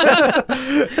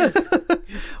kidney.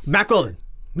 Mac Weldon.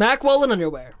 Mac Weldon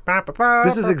underwear.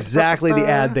 This is exactly the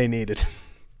ad they needed.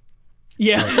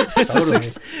 Yeah. This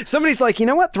is Totally. somebody's like, you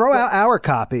know what? Throw out our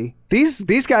copy.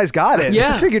 These guys got it.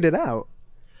 Yeah. They figured it out.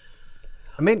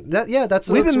 I mean, that's We've that's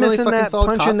been really missing fucking that solid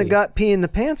punch in the copy. gut, pee in the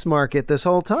pants market this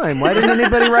whole time. Why didn't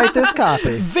anybody write this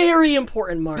copy? Very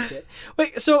important market.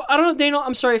 Wait, so I don't know, Daniel.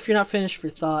 I'm sorry if you're not finished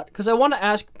with your thought, because I want to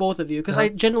ask both of you, because I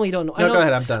genuinely don't know. I No, know. go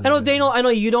ahead, I'm done. I know, Daniel. I know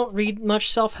you don't read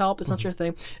much self-help. It's not your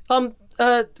thing.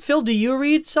 Phil, do you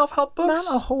read self-help books?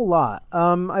 Not a whole lot.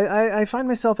 I find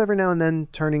myself every now and then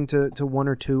turning to one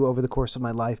or two over the course of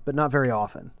my life, but not very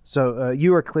often. So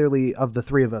you are clearly, of the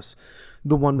three of us,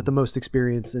 the one with the most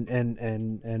experience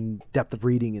and depth of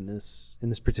reading in this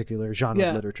particular genre Yeah.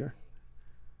 of literature.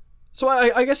 So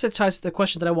I guess it ties to the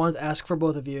question that I wanted to ask for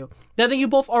both of you. That I think you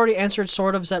both already answered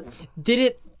sort of is that did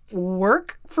it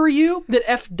work for you? Did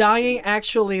F dying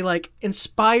actually like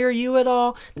inspire you at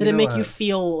all? Did it know make you what?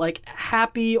 feel like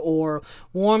happy or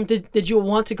warm? Did you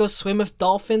want to go swim with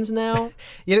dolphins now?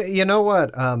 You know what?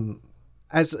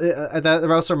 that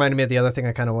also reminded me of the other thing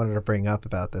I kind of wanted to bring up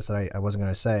about this that I wasn't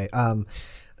going to say.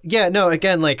 Yeah, no,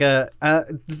 again, like,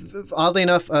 oddly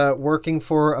enough, working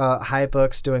for High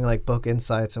Books, doing like book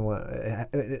insights and what,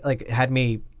 like, had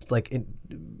me like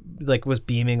was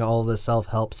beaming all of the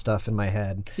self-help stuff in my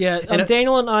head. Yeah, and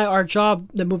Daniel and I, our job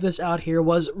that moved us out here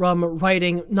was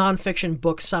writing nonfiction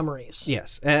book summaries.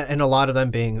 Yes, and a lot of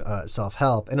them being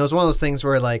self-help. And it was one of those things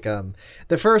where, like,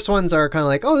 the first ones are kind of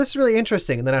like, oh, this is really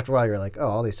interesting. And then after a while, you're like, oh,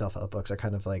 all these self-help books are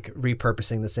kind of like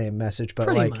repurposing the same message, but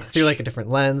Pretty like much. through like a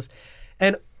different lens.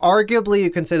 And arguably,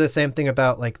 you can say the same thing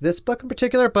about like this book in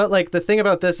particular. But like the thing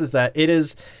about this is that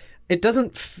this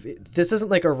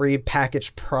isn't like a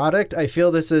repackaged product. I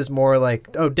feel this is more like,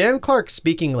 oh, Dan Clark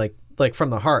speaking like from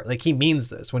the heart. Like he means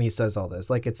this when he says all this.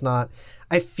 Like it's not,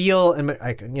 I feel, and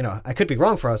I could be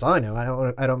wrong for us. I know.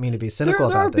 I don't mean to be cynical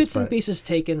there are about this. bits and pieces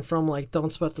taken from like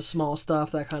Don't Sweat the Small Stuff,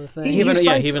 that kind of thing. He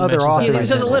cites other mentions authors. that. He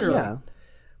says it literally. Yeah.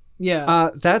 Yeah.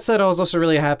 That said, I was also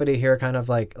really happy to hear kind of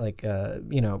like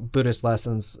Buddhist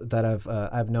lessons that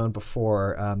I've known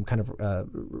before,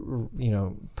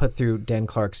 put through Dan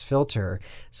Clark's filter.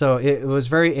 So it was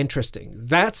very interesting.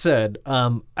 That said,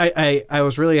 I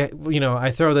was really,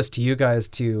 I throw this to you guys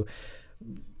to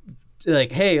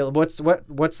like, hey,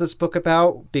 what's this book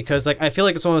about? Because like I feel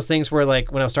like it's one of those things where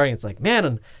like when I was starting, it's like,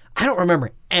 man, I don't remember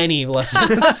any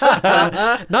lessons,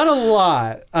 not a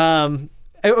lot.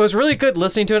 It was really good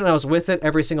listening to it, and I was with it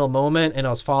every single moment, and I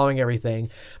was following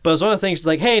everything. But it was one of the things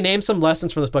like, hey, name some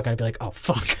lessons from this book, and I'd be like, oh,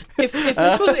 fuck. If this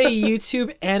was a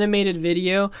YouTube animated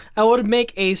video, I would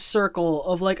make a circle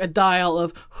of like a dial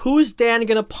of who's Dan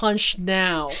gonna punch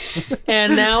now,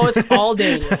 and now it's all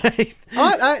Daniel.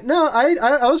 I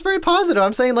was very positive.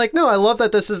 I'm saying like, no, I love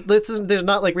that this is there's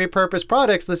not like repurposed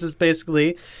products. This is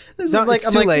basically this No, is like it's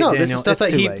I'm too like late, no, Daniel. this is stuff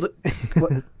It's that he. too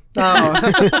What? Oh.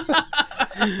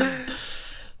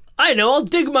 I know, I'll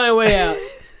dig my way out.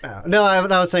 No, I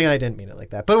was saying I didn't mean it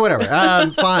like that, but whatever.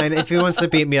 Fine. If he wants to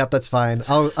beat me up, that's fine.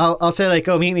 I'll say like,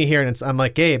 oh, meet me here, and I'm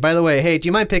like, hey, by the way, hey, do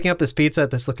you mind picking up this pizza at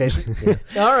this location? Yeah.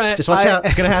 All right, Just watch out.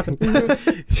 It's gonna happen.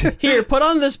 Here, put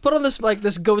on this like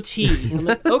this goatee. I'm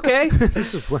like, okay.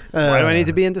 This is why do I need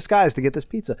to be in disguise to get this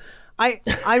pizza? I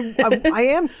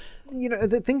am,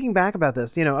 thinking back about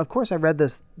this. Of course, I read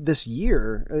this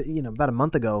year. About a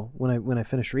month ago when I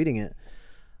finished reading it.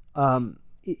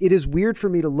 It is weird for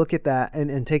me to look at that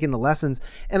and take in the lessons,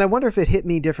 and I wonder if it hit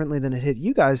me differently than it hit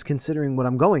you guys, considering what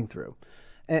I'm going through.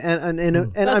 And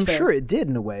I'm fair. sure it did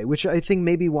in a way, which I think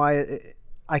maybe why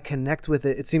I connect with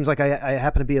it. It seems like I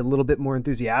happen to be a little bit more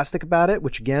enthusiastic about it,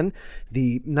 which again,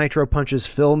 the Nitro Punches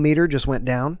fill meter just went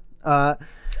down. But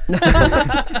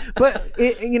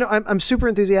I'm super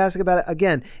enthusiastic about it.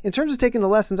 Again, in terms of taking the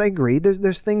lessons, I agree.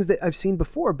 There's things that I've seen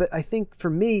before, but I think for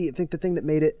me, the thing that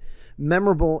made it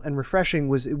memorable and refreshing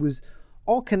was it was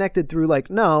all connected through like,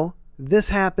 no, this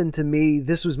happened to me.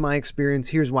 This was my experience.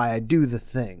 Here's why I do the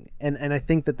thing. And I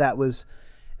think that was,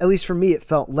 at least for me, it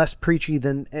felt less preachy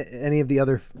than any of the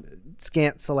other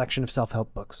scant selection of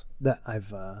self-help books that I've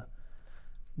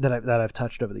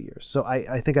touched over the years. So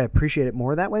I think I appreciate it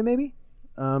more that way, maybe.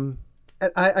 I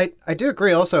do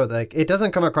agree also, like it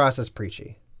doesn't come across as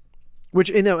preachy. Which,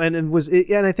 and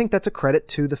I think that's a credit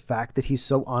to the fact that he's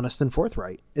so honest and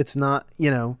forthright. It's not,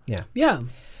 Yeah. Yeah.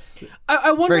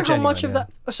 I wonder how genuine, much of that.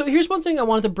 So here's one thing I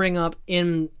wanted to bring up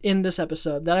in this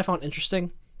episode that I found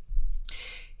interesting.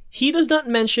 He does not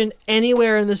mention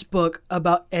anywhere in this book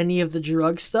about any of the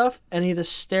drug stuff, any of the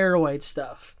steroid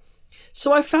stuff.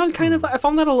 So I found I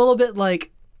found that a little bit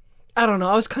like, I don't know.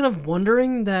 I was kind of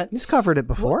wondering that. He's covered it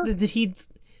before. Did he?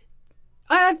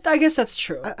 I guess that's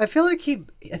true. I feel like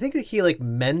I think that he like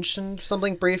mentioned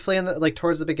something briefly in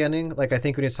towards the beginning. Like I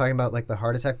think when he was talking about like the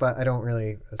heart attack, but I don't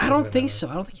really. I don't think so.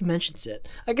 I don't think he mentions it.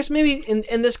 I guess maybe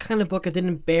in this kind of book it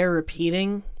didn't bear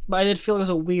repeating, but I did feel it was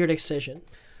a weird excision.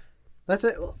 That's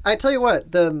it. I tell you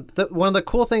what, the one of the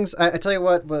cool things. I tell you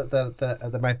what,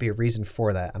 there might be a reason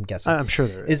for that. I'm guessing. I'm sure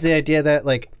there is the idea that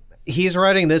like. He's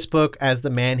writing this book as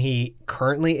the man he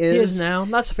currently is. He is now.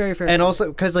 That's very fair. And also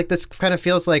because like this kind of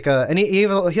feels like and he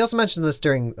also mentions this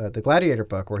during the Gladiator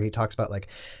book where he talks about like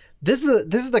this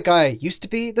is the guy I used to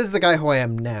be. This is the guy who I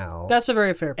am now. That's a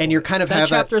very fair point. And you're kind of that have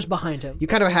chapter's that, behind him. You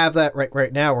kind of have that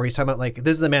right now where he's talking about like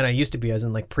this is the man I used to be, as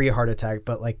in like pre-heart attack,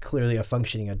 but like clearly a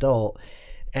functioning adult.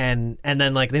 And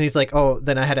then he's like, oh,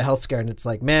 then I had a health scare, and it's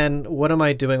like, man, what am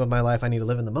I doing with my life? I need to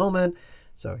live in the moment.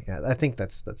 So yeah, I think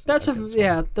that's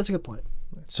a good point.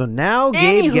 So now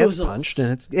Gabe gets punched,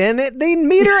 and the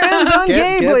meter ends on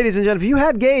Gabe, ladies and gentlemen. If you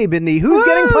had Gabe in the who's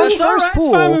getting punched first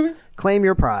pool, Claim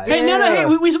your prize. Hey, no, Yeah.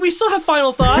 hey, we still have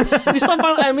final thoughts. we still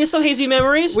have hazy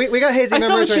memories. We got hazy I still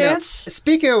memories have a right now. chance.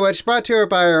 Speaking of which, brought to you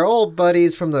by our old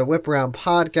buddies from the Whip Around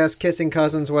podcast, Kissing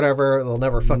Cousins, whatever. They'll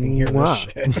never fucking hear this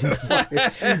shit.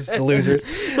 It's the losers.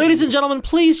 Ladies and gentlemen,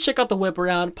 please check out the Whip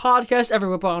Around podcast every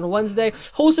Whip Around Wednesday,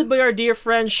 hosted by our dear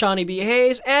friend Shawnee B.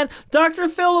 Hayes and Dr.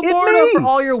 Phil Laborda me. for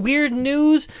all your weird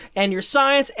news and your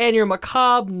science and your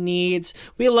macabre needs.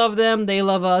 We love them. They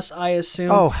love us, I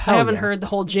assume. Oh, I hell haven't yeah. heard the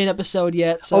whole Jin episode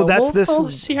yet, so we'll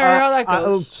see how that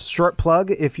goes. Short plug.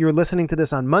 If you're listening to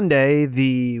this on Monday,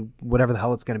 the whatever the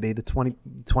hell it's going to be, the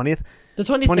 20th? The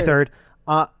 23rd.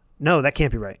 23rd. No, that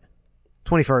can't be right.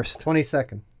 21st.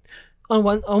 22nd. On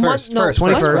one, First, no, first,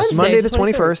 that's 21st. Wednesday, Monday it's the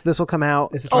 21st. This will come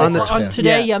out It's the Oh, on the 21st, on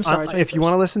today? Yeah, I'm sorry. if you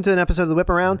want to listen to an episode of the Whip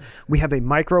Around, we have a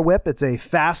micro whip. It's a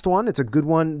fast one. It's a good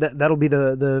one. That'll be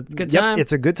the Good yep, time.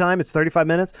 it's a good time. It's 35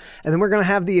 minutes. And then we're going to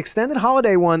have the extended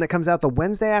holiday one that comes out the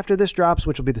Wednesday after this drops,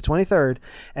 which will be the 23rd.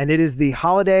 And it is the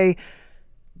holiday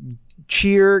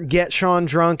cheer, get Sean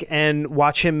drunk, and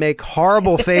watch him make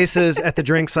horrible faces at the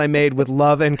drinks I made with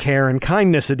love and care and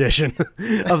kindness edition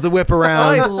of the Whip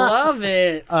Around. I love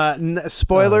it.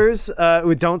 Spoilers,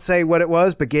 we don't say what it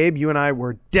was, but Gabe, you and I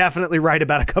were definitely right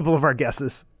about a couple of our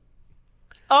guesses.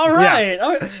 All right.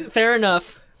 All right. Fair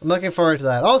enough. I'm looking forward to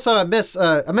that. Also, I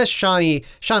miss Shawnee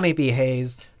B.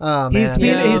 Hayes. Oh, man. He's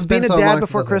been Yeah. he's been a so dad long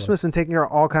before since I Christmas and taking care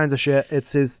of all kinds of shit.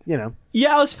 It's his,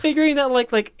 Yeah, I was figuring that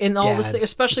like in all this thing, Dads.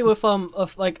 especially with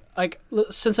of like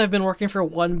since I've been working for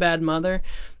One Bad Mother,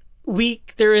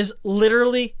 there is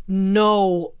literally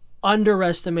no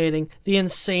underestimating the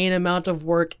insane amount of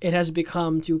work it has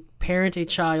become to parent a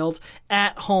child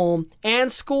at home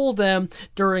and school them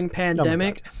during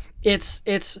pandemic. It's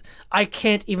I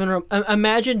can't even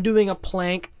imagine doing a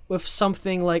plank with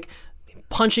something like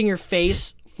punching your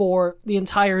face for the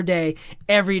entire day,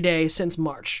 every day since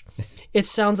March. It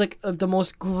sounds like the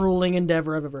most grueling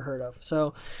endeavor I've ever heard of.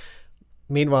 So,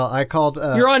 Meanwhile, I called.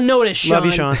 you're on notice, Sean. love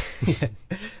you, Sean.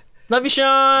 Love you,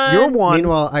 Sean. You're one.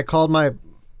 Meanwhile, I called my.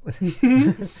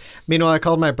 Meanwhile, I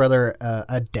called my brother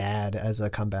a dad as a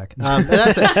comeback. And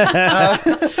that's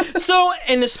it. So,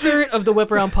 in the spirit of the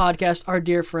Whip Around podcast, our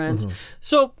dear friends.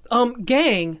 So,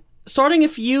 gang, starting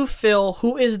with you, Phil,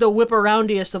 who is the whip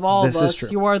aroundiest of all This of is us. true.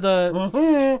 You are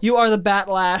the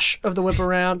batlash of the whip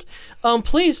around.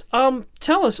 Please,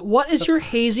 tell us, what is your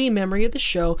hazy memory of the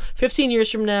show? 15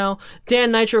 years from now,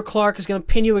 Dan Nitro Clark is going to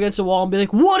pin you against the wall and be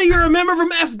like, "What do you remember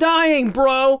from F dying,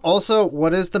 bro?" Also,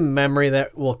 what is the memory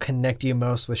that will connect you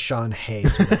most with Sean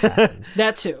Hayes when it happens?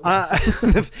 That too.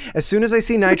 As soon as I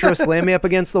see Nitro slam me up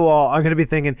against the wall, I'm going to be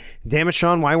thinking, damn it,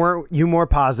 Sean, why weren't you more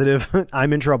positive?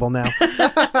 I'm in trouble now.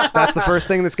 That's the first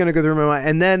thing that's going to go through my mind.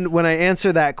 And then when I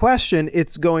answer that question,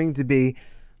 it's going to be,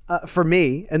 for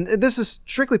me, and this is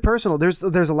strictly personal, there's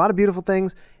a lot of beautiful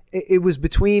things. It was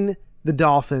between the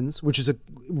Dolphins, which is a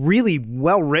really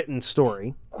well-written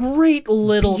story. Great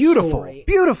little story.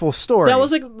 Beautiful story. That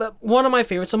was like one of my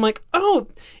favorites. I'm like, oh,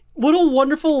 what a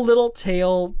wonderful little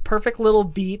tale, perfect little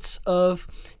beats of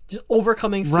just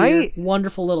overcoming fear. Right?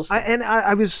 Wonderful little stuff.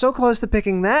 I was so close to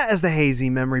picking that as the hazy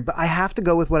memory, but I have to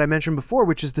go with what I mentioned before,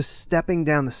 which is the stepping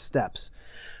down the steps,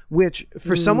 which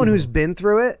for someone who's been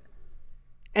through it,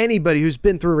 anybody who's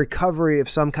been through recovery of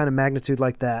some kind of magnitude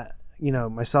like that,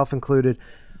 myself included,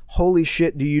 holy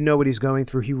shit, do you know what he's going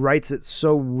through? He writes it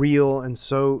so real and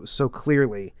so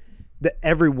clearly that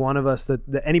every one of us, that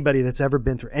anybody that's ever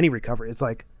been through any recovery, it's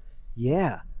like,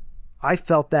 yeah, I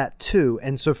felt that too.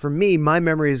 And so for me, my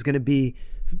memory is going to be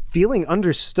feeling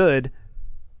understood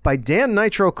by Dan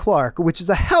Nitro Clark, which is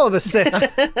a hell of a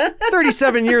set.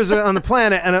 37 years on the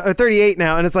planet and 38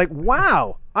 now. And it's like,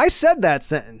 wow, I said that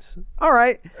sentence. All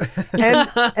right.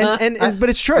 But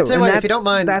it's true. I'll tell you And what, if you don't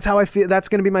mind- that's how I feel. That's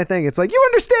going to be my thing. It's like, you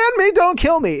understand me? Don't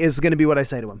kill me is going to be what I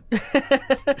say to him.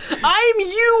 I'm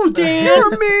you, Dan.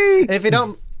 You're me. If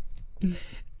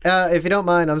you don't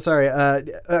mind, I'm sorry,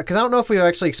 because I don't know if we've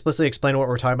actually explicitly explained what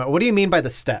we're talking about. What do you mean by the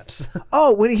steps?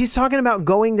 Oh, when he's talking about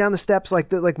going down the steps, like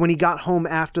when he got home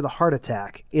after the heart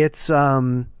attack, it's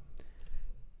my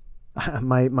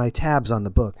tab's on the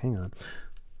book. Hang on.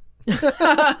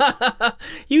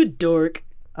 You dork.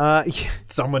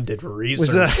 Someone did was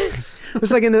research. it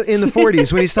was like in the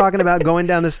 40s when he's talking about going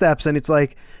down the steps, and it's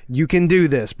like, you can do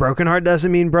this. Broken heart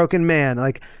doesn't mean broken man.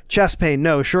 Like chest pain,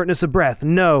 no. Shortness of breath,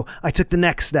 no. I took the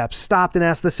next step, stopped and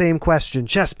asked the same question.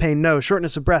 Chest pain, no.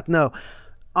 Shortness of breath, no.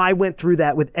 I went through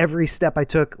that with every step I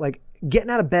took, like getting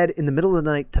out of bed in the middle of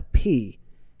the night to pee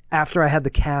after I had the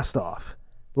cast off.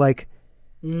 Like,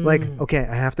 okay,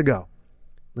 I have to go.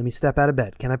 Let me step out of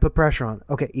bed. Can I put pressure on?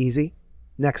 Okay, easy.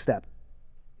 Next step.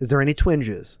 Is there any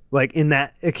twinges? Like in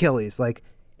that Achilles, like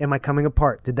Am I coming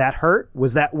apart? Did that hurt?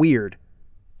 Was that weird?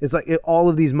 It's like all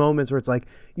of these moments where it's like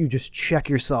you just check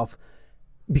yourself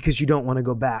because you don't want to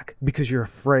go back, because you're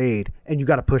afraid, and you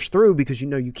got to push through because you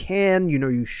know you can, you know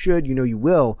you should, you know you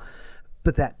will.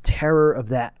 But that terror of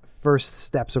that first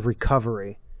steps of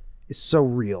recovery is so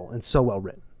real and so well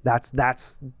written. That's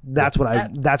what I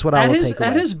will take away.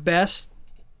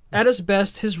 At his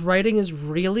best, his writing is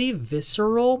really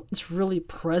visceral. It's really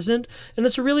present, and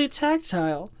it's really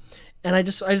tactile. And I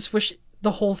just wish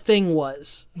the whole thing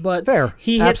was. But fair.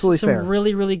 He hits Absolutely some fair.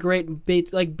 really, really great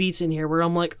beats in here where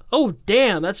I'm like, oh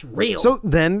damn, that's real. So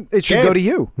then it should go to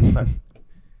you.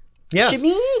 Yes.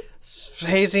 Shimmy?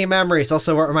 Hazy memories.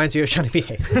 Also, what reminds you of Johnny B.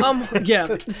 Hayes? Yeah.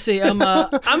 Let's see. I'm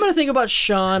gonna think about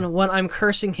Sean when I'm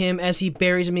cursing him as he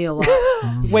buries me alive.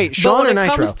 Wait, Sean or but when it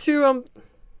Nitro? comes to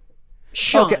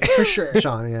Sean, Okay. for sure.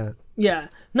 Sean, yeah. Yeah,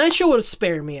 Nitro would have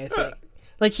spared me, I think.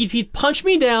 Like, he'd punch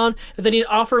me down, and then he'd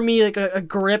offer me, like, a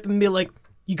grip and be like,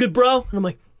 you good, bro? And I'm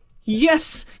like,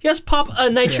 yes, Pop,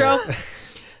 Nitro.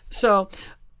 So,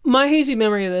 my hazy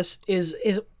memory of this is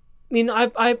I mean,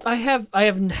 I have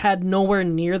had nowhere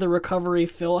near the recovery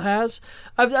Phil has.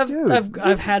 I've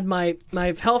had my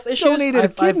health issues. Donated a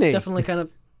kidney. I've definitely kind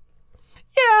of...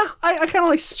 Yeah, I kind of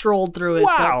like strolled through it.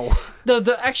 Wow.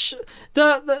 That's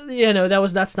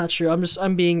not true.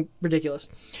 I'm being ridiculous.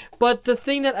 But the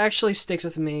thing that actually sticks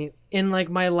with me in like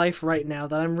my life right now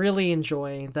that I'm really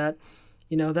enjoying, that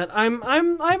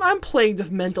I'm plagued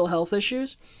with mental health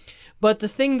issues, but the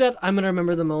thing that I'm gonna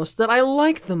remember the most, that I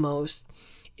like the most,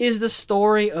 is the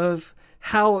story of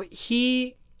how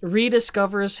he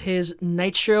rediscovers his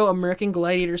Nitro American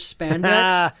Gladiator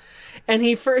spandex. And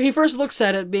he first looks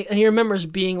at it and he remembers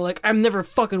being like, I'm never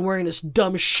fucking wearing this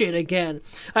dumb shit again.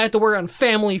 I had to wear it on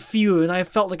Family Feud and I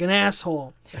felt like an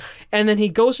asshole. And then he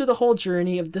goes through the whole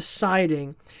journey of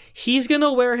deciding he's going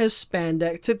to wear his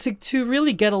spandex to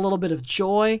really get a little bit of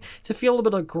joy, to feel a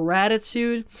little bit of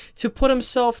gratitude, to put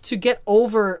himself, to get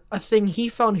over a thing he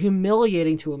found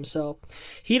humiliating to himself.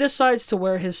 He decides to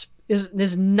wear his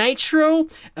Nitro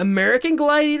American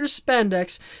Gladiator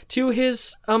spandex to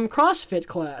his CrossFit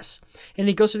class. And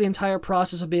he goes through the entire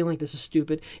process of being like, this is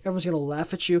stupid. Everyone's going to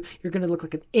laugh at you. You're going to look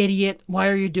like an idiot. Why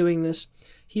are you doing this?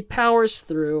 He powers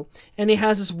through, and he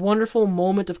has this wonderful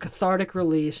moment of cathartic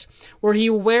release where he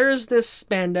wears this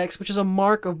spandex, which is a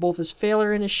mark of both his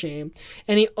failure and his shame,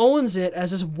 and he owns it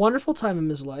as this wonderful time in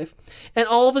his life. And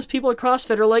all of his people at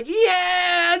CrossFit are like,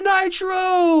 yeah,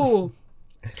 Nitro!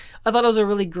 I thought it was a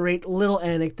really great little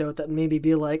anecdote that made me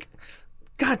be like,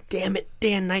 God damn it,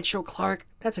 Dan Nitro Clark.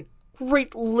 That's a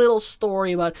great little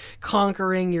story about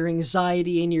conquering your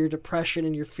anxiety and your depression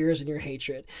and your fears and your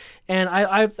hatred. And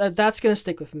that's going to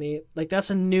stick with me. Like,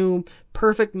 that's a new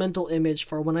perfect mental image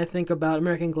for when I think about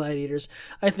American Gladiators.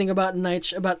 I think about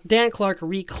Dan Clark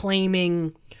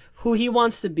reclaiming who he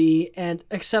wants to be and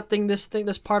accepting this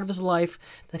part of his life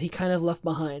that he kind of left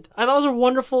behind. I thought it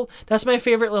was that's my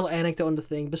favorite little anecdote in the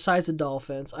thing, besides the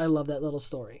Dolphins. I love that little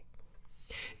story.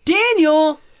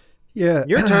 Daniel! Yeah.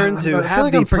 Your turn to I feel have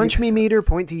like the I'm punch me meter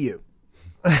point to you.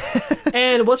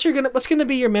 And what's gonna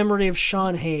be your memory of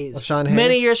Sean Hayes? Sean Hayes?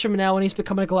 Many years from now when he's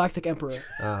becoming a galactic emperor.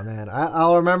 Oh man,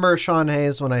 I'll remember Sean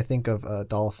Hayes when I think of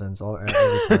Dolphins every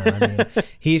time. I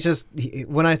mean,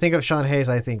 when I think of Sean Hayes,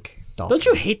 I think Dolphins.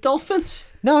 Don't you hate dolphins?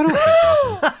 No, I don't hate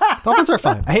dolphins. Dolphins are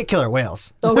fine. I hate killer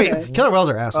whales. Okay. Wait, killer whales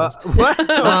are assholes. What?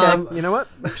 Okay. You know what?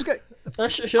 I'm just gonna,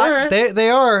 Sure. They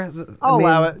are. I'll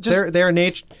allow it. Just-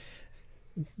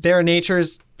 they're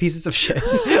nature's pieces of shit.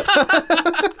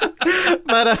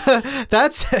 But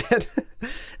that's it.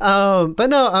 But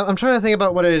no, I'm trying to think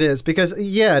about what it is because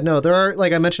there are,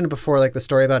 like I mentioned before, like the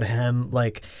story about him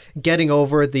like getting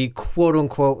over the quote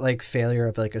unquote like failure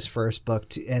of like his first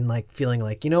book and like feeling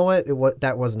like, you know what,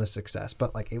 that wasn't a success,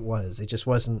 but like it just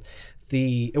wasn't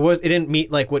it didn't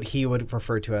meet like what he would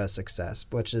refer to as success,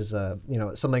 which is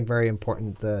something very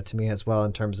important to me as well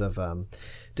in terms of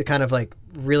to kind of like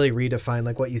really redefine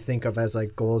like what you think of as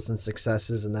like goals and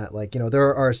successes, and that like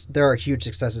there are huge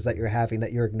successes that you're having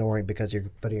that you're ignoring because you're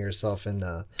putting yourself in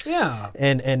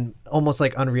and almost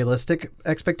like unrealistic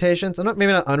expectations. Maybe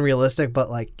not unrealistic, but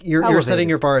like you're setting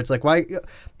your bar. It's like why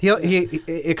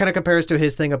it kind of compares to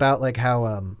his thing about like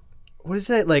how what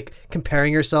is it, like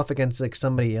comparing yourself against like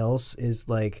somebody else is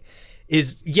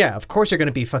of course you're going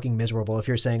to be fucking miserable if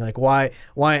you're saying like why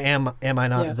am I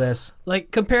not this, like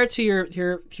compared to your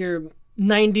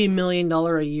 $90 million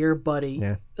a year buddy.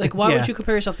 Like why would you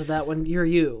compare yourself to that when you're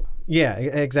you? Yeah,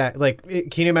 exactly. Like,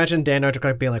 can you imagine Dan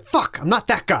Nitro being like, "Fuck, I'm not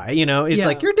that guy." It's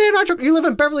like you're Dan Nitro. You live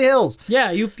in Beverly Hills.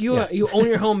 Yeah, you own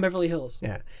your home in Beverly Hills.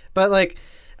 Yeah, but like,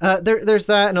 There's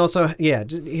that, and also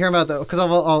just hearing about because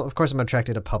of course I'm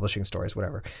attracted to publishing stories,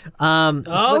 whatever.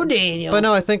 Daniel. But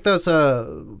no, I think those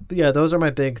those are my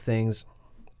big things.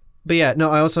 But yeah, no,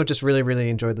 I also just really, really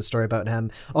enjoyed the story about him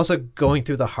also going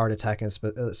through the heart attack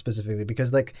specifically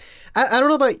because like, I don't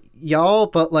know about y'all,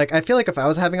 but like, I feel like if I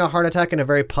was having a heart attack in a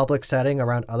very public setting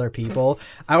around other people,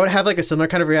 I would have like a similar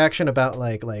kind of reaction about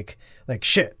like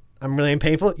shit, I'm really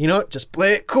painful. You know what? Just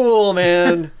play it cool,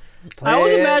 man. I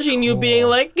was imagining you being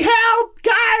like, help,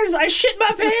 guys, I shit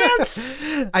my pants.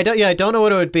 I don't know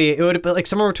what it would be. It would be like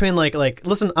somewhere between like,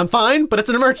 listen, I'm fine, but it's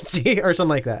an emergency or something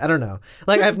like that. I don't know.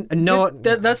 Like I've no.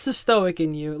 That's the stoic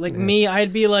in you. Like me,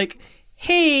 I'd be like,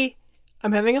 hey,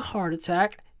 I'm having a heart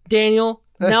attack. Daniel,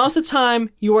 now's the time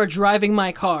you are driving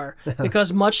my car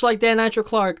because much like Dan Nitro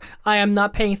Clark, I am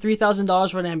not paying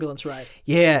 $3,000 for an ambulance ride.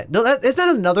 Yeah, no, isn't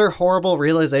that another horrible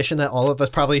realization that all of us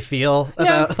probably feel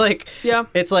about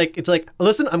It's like,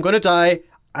 listen, I'm going to die.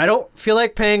 I don't feel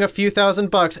like paying a few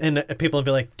 $1,000, and people will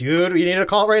be like, dude, you need to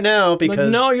call it right now because like,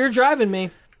 no, you're driving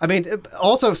me. I mean,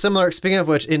 also similar, speaking of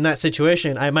which, in that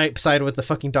situation, I might side with the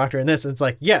fucking doctor in this. And it's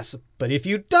like, yes, but if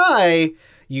you die,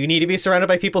 you need to be surrounded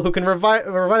by people who can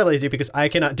revitalize you because I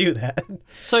cannot do that.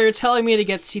 So you're telling me to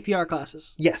get CPR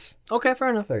classes? Yes. Okay, fair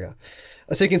enough. There you go.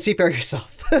 So you can CPR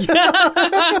yourself.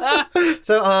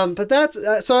 But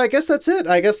that's so. I guess that's it.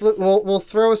 I guess we'll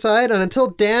throw aside, and until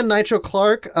Dan Nitro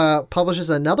Clark publishes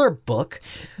another book,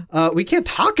 we can't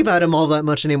talk about him all that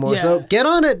much anymore. Yeah. So get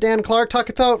on it, Dan Clark. Talk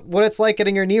about what it's like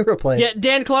getting your knee replaced. Yeah,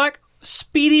 Dan Clark.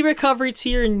 Speedy recovery to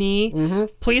your knee. Mm-hmm.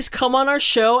 Please come on our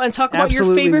show and talk about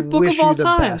Absolutely your favorite book wish of all you the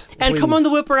time. best, and come please. on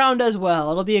the whip around as well.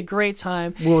 It'll be a great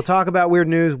time. We'll talk about weird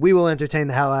news. We will entertain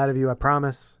the hell out of you, I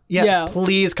promise. Yeah,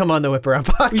 please come on the Whip Around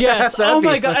podcast. Yes. Oh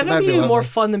my god, I think that'd it'd be be more lovely.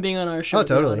 fun than being on our show. Oh,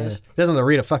 totally. To be Yeah. honest. He doesn't have to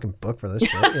read a fucking book for this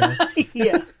shit. Yeah.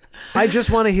 Yeah. I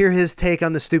just want to hear his take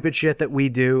on the stupid shit that we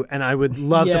do, and I would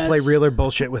love to play Yes. real or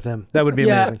bullshit with him. That would be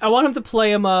Yeah, amazing. I want him to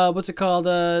play him. What's it called?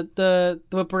 The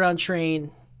whip around train.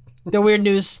 The weird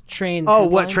news train. Oh,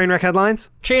 headline. what, train wreck headlines?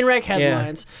 Train wreck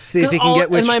headlines. See if 'Cause he can all get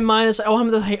which- in my mind is I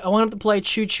want him to play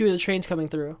Choo Choo. The train's coming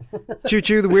through. Choo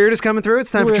choo, the weird is coming through.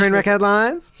 It's time for Weird. train wreck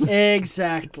headlines.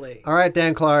 Exactly. All right,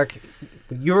 Dan Clark,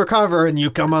 you recover and you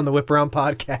come on the Whip Around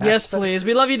podcast. Yes, please.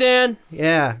 We love you, Dan.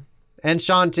 Yeah. And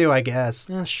Sean, too, I guess.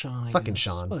 Sean. I Fucking guess.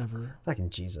 Sean. Whatever.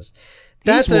 Fucking Jesus.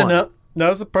 That's one. it. That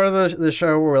was the part of the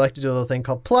show where we like to do a little thing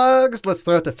called plugs. Let's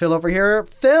throw it to Phil over here.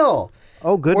 Phil,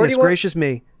 Oh, goodness gracious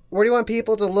me. where do you want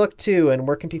people to look to and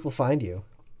where can people find you?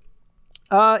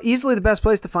 Easily the best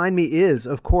place to find me is,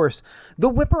 of course, the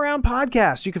Whip Around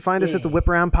Podcast. You can find us at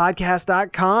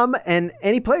thewhiparoundpodcast.com and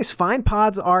any place. Fine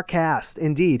pods are cast,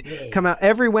 indeed. Come out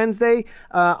every Wednesday.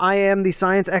 I am the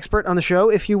science expert on the show,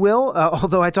 if you will,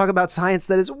 although I talk about science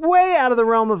that is way out of the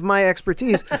realm of my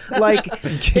expertise. Like,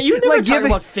 You never like talk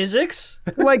about physics.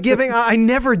 like giving, I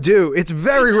never do. It's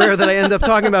very rare that I end up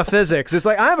talking about physics. It's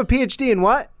like, I have a PhD in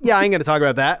what? Yeah, I ain't going to talk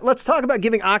about that. Let's talk about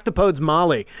giving octopodes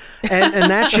Molly. And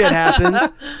that shit happens.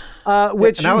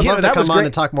 Which, And I would love to that was come on great.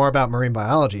 and talk more about marine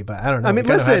biology, but I don't know. I mean, We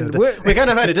kind of had listen, we kind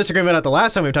of had a disagreement at the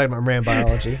last time we talked about marine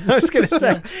biology. I was going to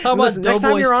say, about listen, next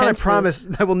time Doughboy's you're on, I tenseness. promise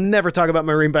I will never talk about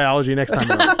marine biology next time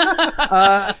you're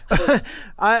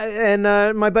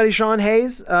on. My buddy Sean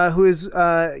Hayes, who is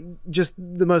just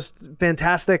the most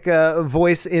fantastic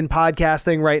voice in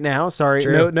podcasting right now. Sorry.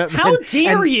 True. No, How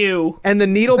dare you? And the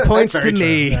needle points to very true,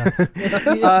 me. yeah.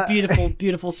 It's beautiful,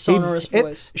 beautiful sonorous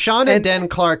voice. Sean and Dan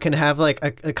Clark can have like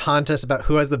a contest about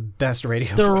who has the best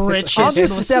radio The voice. richest, I'll most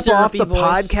just step off syrupy the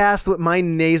voice. podcast with my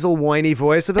nasal, whiny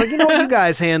voice. I'll be like, you know what, you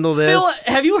guys handle Phil, this.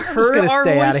 have you just heard gonna our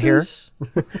stay outta here. voices?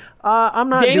 I'm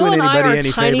not Daniel doing and I anybody are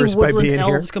any tiny favors by woodland being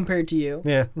here. elves compared to you.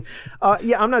 Yeah.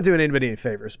 Yeah, I'm not doing anybody any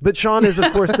favors. But Sean is,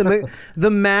 of course,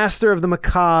 the master of the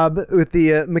macabre with the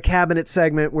macabinet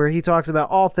segment where he talks about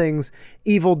all things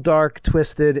evil, dark,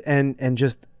 twisted, and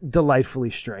just delightfully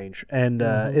strange. And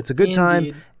it's a good time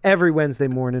Indeed. every Wednesday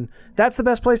morning. That's the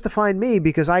best place to find me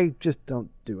because I just don't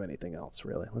do anything else,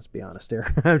 really. Let's be honest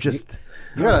here. I'm just...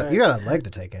 You got a leg to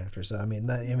take after, so I mean,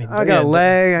 I got a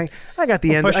leg. I got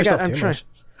the end. push yourself I'm too trying, much.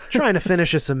 trying to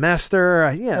finish a semester.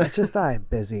 It's just I'm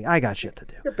busy. I got shit to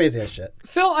do. You're busy as shit.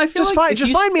 Phil, I feel Just like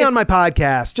find me on my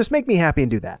podcast. Just make me happy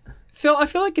and do that. Phil, I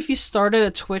feel like if you started a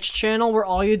Twitch channel where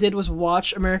all you did was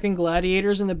watch American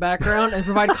Gladiators in the background and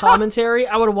provide commentary,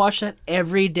 I would watch that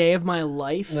every day of my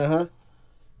life. Uh-huh.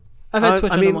 I've had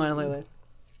Twitch I on mean- mine lately.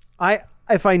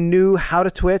 If I knew how to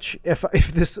Twitch, if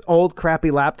this old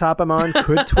crappy laptop I'm on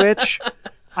could Twitch,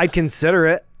 I'd consider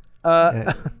it.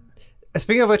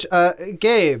 Speaking of which,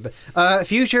 Gabe,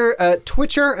 future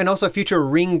Twitcher and also future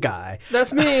ring guy.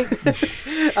 That's me.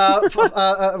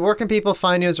 Where can people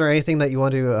find you? Is there anything that you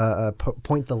want to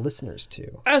point the listeners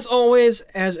to? As always,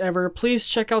 as ever, please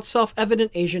check out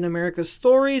Self-Evident Asian America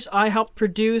Stories. I helped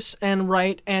produce and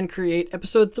write and create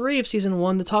episode 3 of season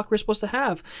 1, the talk we're supposed to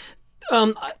have.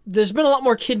 There's been a lot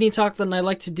more kidney talk than I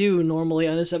like to do normally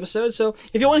on this episode, so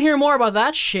if you want to hear more about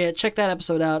that shit, check that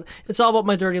episode out. It's all about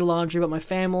my dirty laundry, about my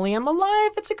family, and my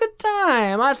life. It's a good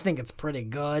time. I think it's pretty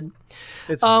good.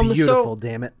 It's beautiful,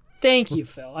 damn it. Thank you,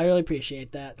 Phil. I really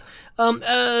appreciate that.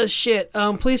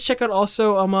 Please check out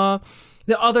also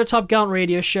the other Top Gallant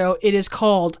radio show. It is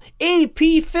called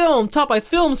AP Film, taught by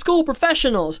film school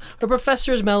professionals. The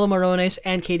professors Melo Morones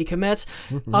and Katie Kometz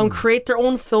create their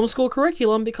own film school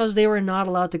curriculum because they were not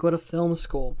allowed to go to film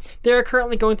school. They're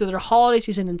currently going through their holiday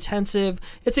season intensive.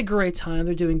 It's a great time.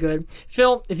 They're doing good.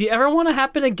 Phil, if you ever want to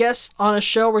happen to guest on a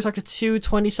show where we talk to two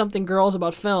 20-something girls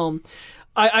about film,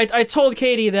 I told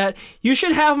Katie that you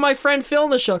should have my friend Phil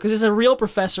on the show because he's a real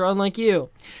professor, unlike you.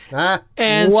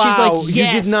 And wow, she's like,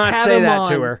 yes, you did not have say him that on.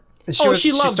 to her.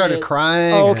 She loved started it.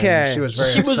 crying. Okay. and she was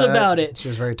very She was upset. about it. She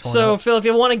was very torn So, up. Phil, if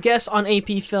you want to guest on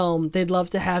AP Film, they'd love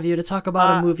to have you to talk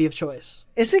about a movie of choice.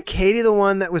 Isn't Katie the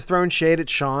one that was throwing shade at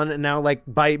Sean and now like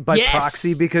by Yes.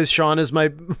 proxy because Sean is my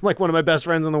one of my best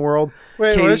friends in the world?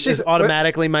 Wait, Katie what is she- is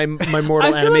automatically my mortal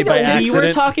I feel enemy like by we accident.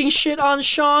 were talking shit on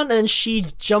Sean and she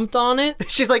jumped on it.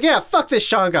 She's like, yeah, fuck this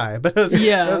Sean guy. But it was,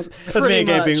 Yeah, that's me pretty and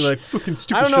Gabe being much. like, fucking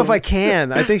stupid I don't know if Sean. I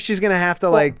can. I think she's gonna have to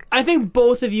like. I think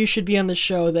both of you should be on the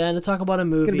show then to talk about a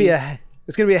movie.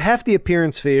 It's gonna be a hefty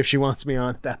appearance fee if she wants me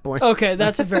on at that point. Okay,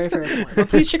 that's a very fair point. But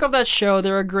please check out that show.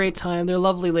 They're a great time. They're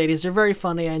lovely ladies. They're very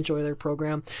funny. I enjoy their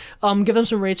program. Give them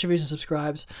some rates, reviews, and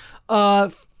subscribes.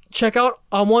 Check out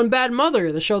One Bad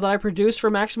Mother, the show that I produce for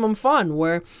Maximum Fun,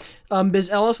 where Biz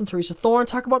Ellis and Teresa Thorne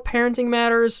talk about parenting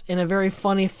matters in a very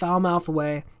funny, foul-mouthed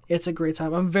way. It's a great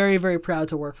time. I'm very, very proud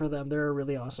to work for them. They're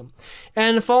really awesome.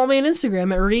 And follow me on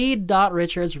Instagram at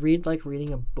read.richards. Read like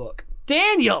reading a book.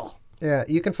 Daniel! Yeah,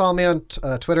 you can follow me on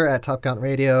Twitter at Top Gun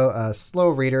Radio, Slow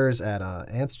Readers at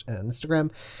Instagram.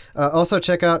 Also,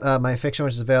 check out my fiction,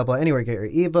 which is available anywhere you get your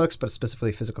ebooks, but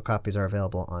specifically physical copies are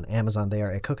available on Amazon. They are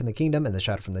A Cook in the Kingdom and The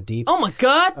Shadow from the Deep. Oh my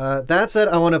god! That said,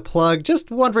 I want to plug just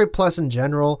Wondery Plus in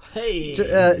general.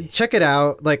 Hey. Check it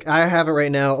out. Like, I have it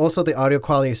right now. Also, the audio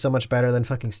quality is so much better than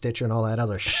fucking Stitcher and all that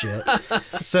other shit.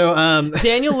 So,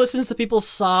 Daniel listens to people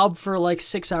sob for like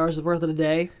 6 hours worth of the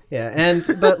day. yeah,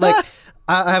 but like,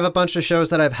 I have a bunch of shows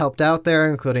that I've helped out there,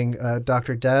 including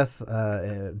Dr. Death,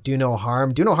 Do No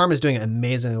Harm. Do No Harm is doing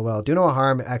amazingly well. Do No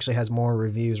Harm actually has more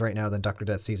reviews right now than Dr.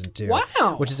 Death Season 2.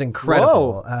 Wow. Which is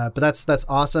incredible. But that's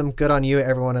awesome. Good on you,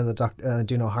 everyone in the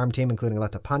Do No Harm team, including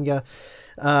Letta Panya.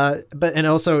 And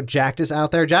also Jacked is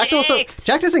out there. Jacked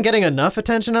isn't getting enough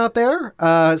attention out there.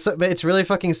 But it's really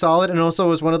fucking solid, and also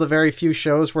was one of the very few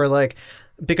shows where like,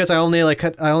 because I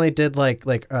only did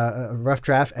rough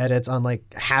draft edits on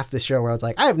like half the show where I was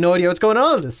like, I have no idea what's going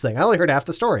on with this thing. I only heard half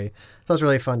the story. So it was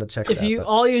really fun to check it out.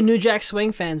 All you New Jack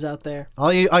Swing fans out there,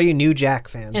 all you New Jack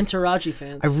fans and Taraji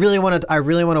fans, I really want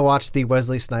to watch the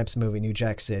Wesley Snipes movie New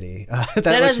Jack City.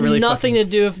 that has really nothing to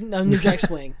do with New Jack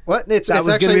Swing. What? That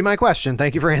was going to be my question.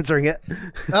 Thank you for answering it.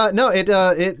 No, it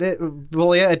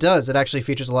does. It actually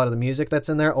features a lot of the music that's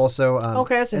in there. Also,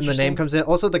 okay, that's and the interesting. name comes in.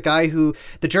 Also, the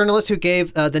journalist who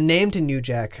gave the name to New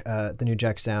Jack, the New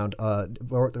Jack sound,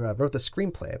 wrote the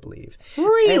screenplay, I believe.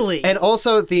 Really? And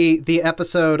also the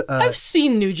episode. I've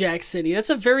seen New Jack City. That's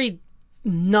a very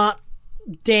not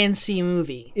dancey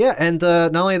movie. Yeah, and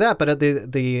not only that, but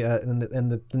in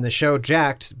the show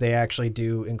Jacked, they actually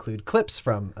do include clips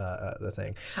from the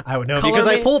thing. I would know because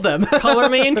I pulled them. Color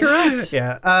me incorrect.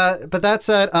 Yeah, but that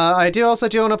said, I do want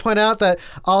to point out that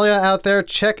all you out there,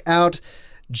 check out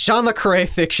John le Carré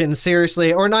fiction,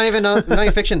 seriously, or not even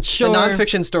fiction, Sure. the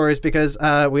nonfiction stories, because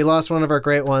we lost one of our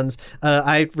great ones.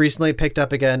 I recently picked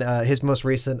up again his most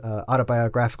recent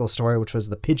autobiographical story, which was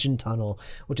The Pigeon Tunnel,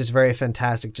 which is very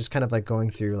fantastic, just kind of like going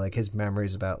through like his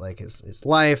memories about like his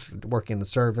life, working in the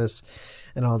service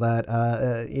and all that.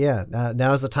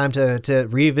 Now is the time to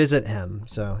revisit him.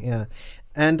 So, yeah.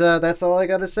 And that's all I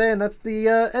got to say, and that's the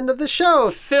end of the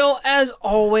show. Phil, as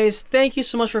always, thank you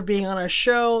so much for being on our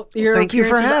show. Your Thank you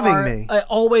for appearances having are, me.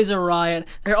 Always a riot.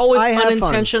 They're always I had fun.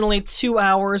 unintentionally 2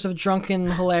 hours of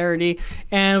drunken hilarity,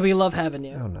 and we love having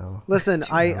you. Oh, no. Listen,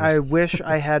 I wish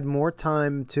I had more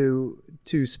time to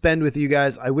spend with you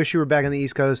guys. I wish you were back on the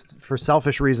East Coast for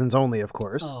selfish reasons only, of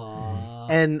course.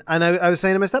 And I was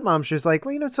saying to my stepmom, she was like,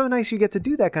 well, it's so nice you get to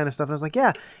do that kind of stuff. And I was like,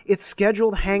 yeah, it's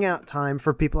scheduled hangout time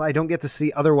for people I don't get to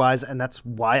see otherwise, and that's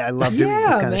why I love doing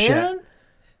this kind of shit.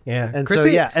 Yeah. And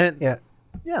Chrissy, yeah.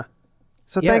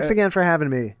 So Yeah, thanks again for having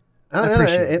me. I I don't know.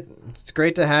 appreciate It's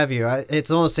great to have you. It's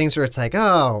one of those things where it's like,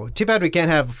 oh, too bad we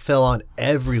can't have Phil on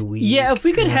every week. Yeah, if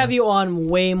we could have you on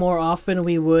way more often,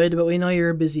 we would, but we know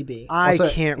you're a busy bee. I Also-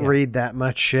 can't yeah. read that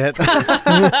much shit. Neither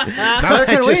I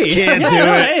can just we. can't do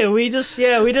Yeah, it. hey, we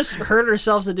just hurt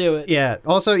ourselves to do it. Yeah.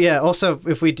 Also,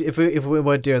 if we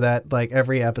would do that, like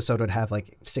every episode would have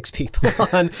like 6 people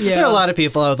on. Yeah. There are a lot of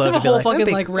people I would Let's love have to a be whole like, fucking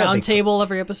that'd like be round cool. table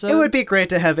every episode. It would be great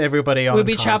to have everybody on. It would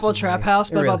be Chapel constantly. Trap House,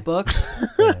 but It about books.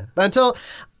 Yeah.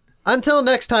 Until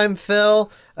next time,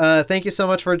 Phil. Thank you so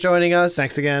much for joining us.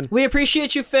 Thanks again. We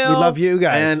appreciate you, Phil. We love you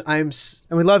guys. And I'm. S-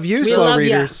 And we love you, We slow love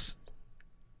ya. readers.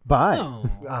 Bye. Oh.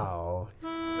 Oh.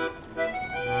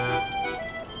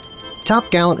 Top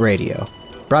Gallant Radio,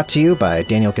 brought to you by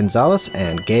Daniel Gonzalez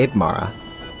and Gabe Mara.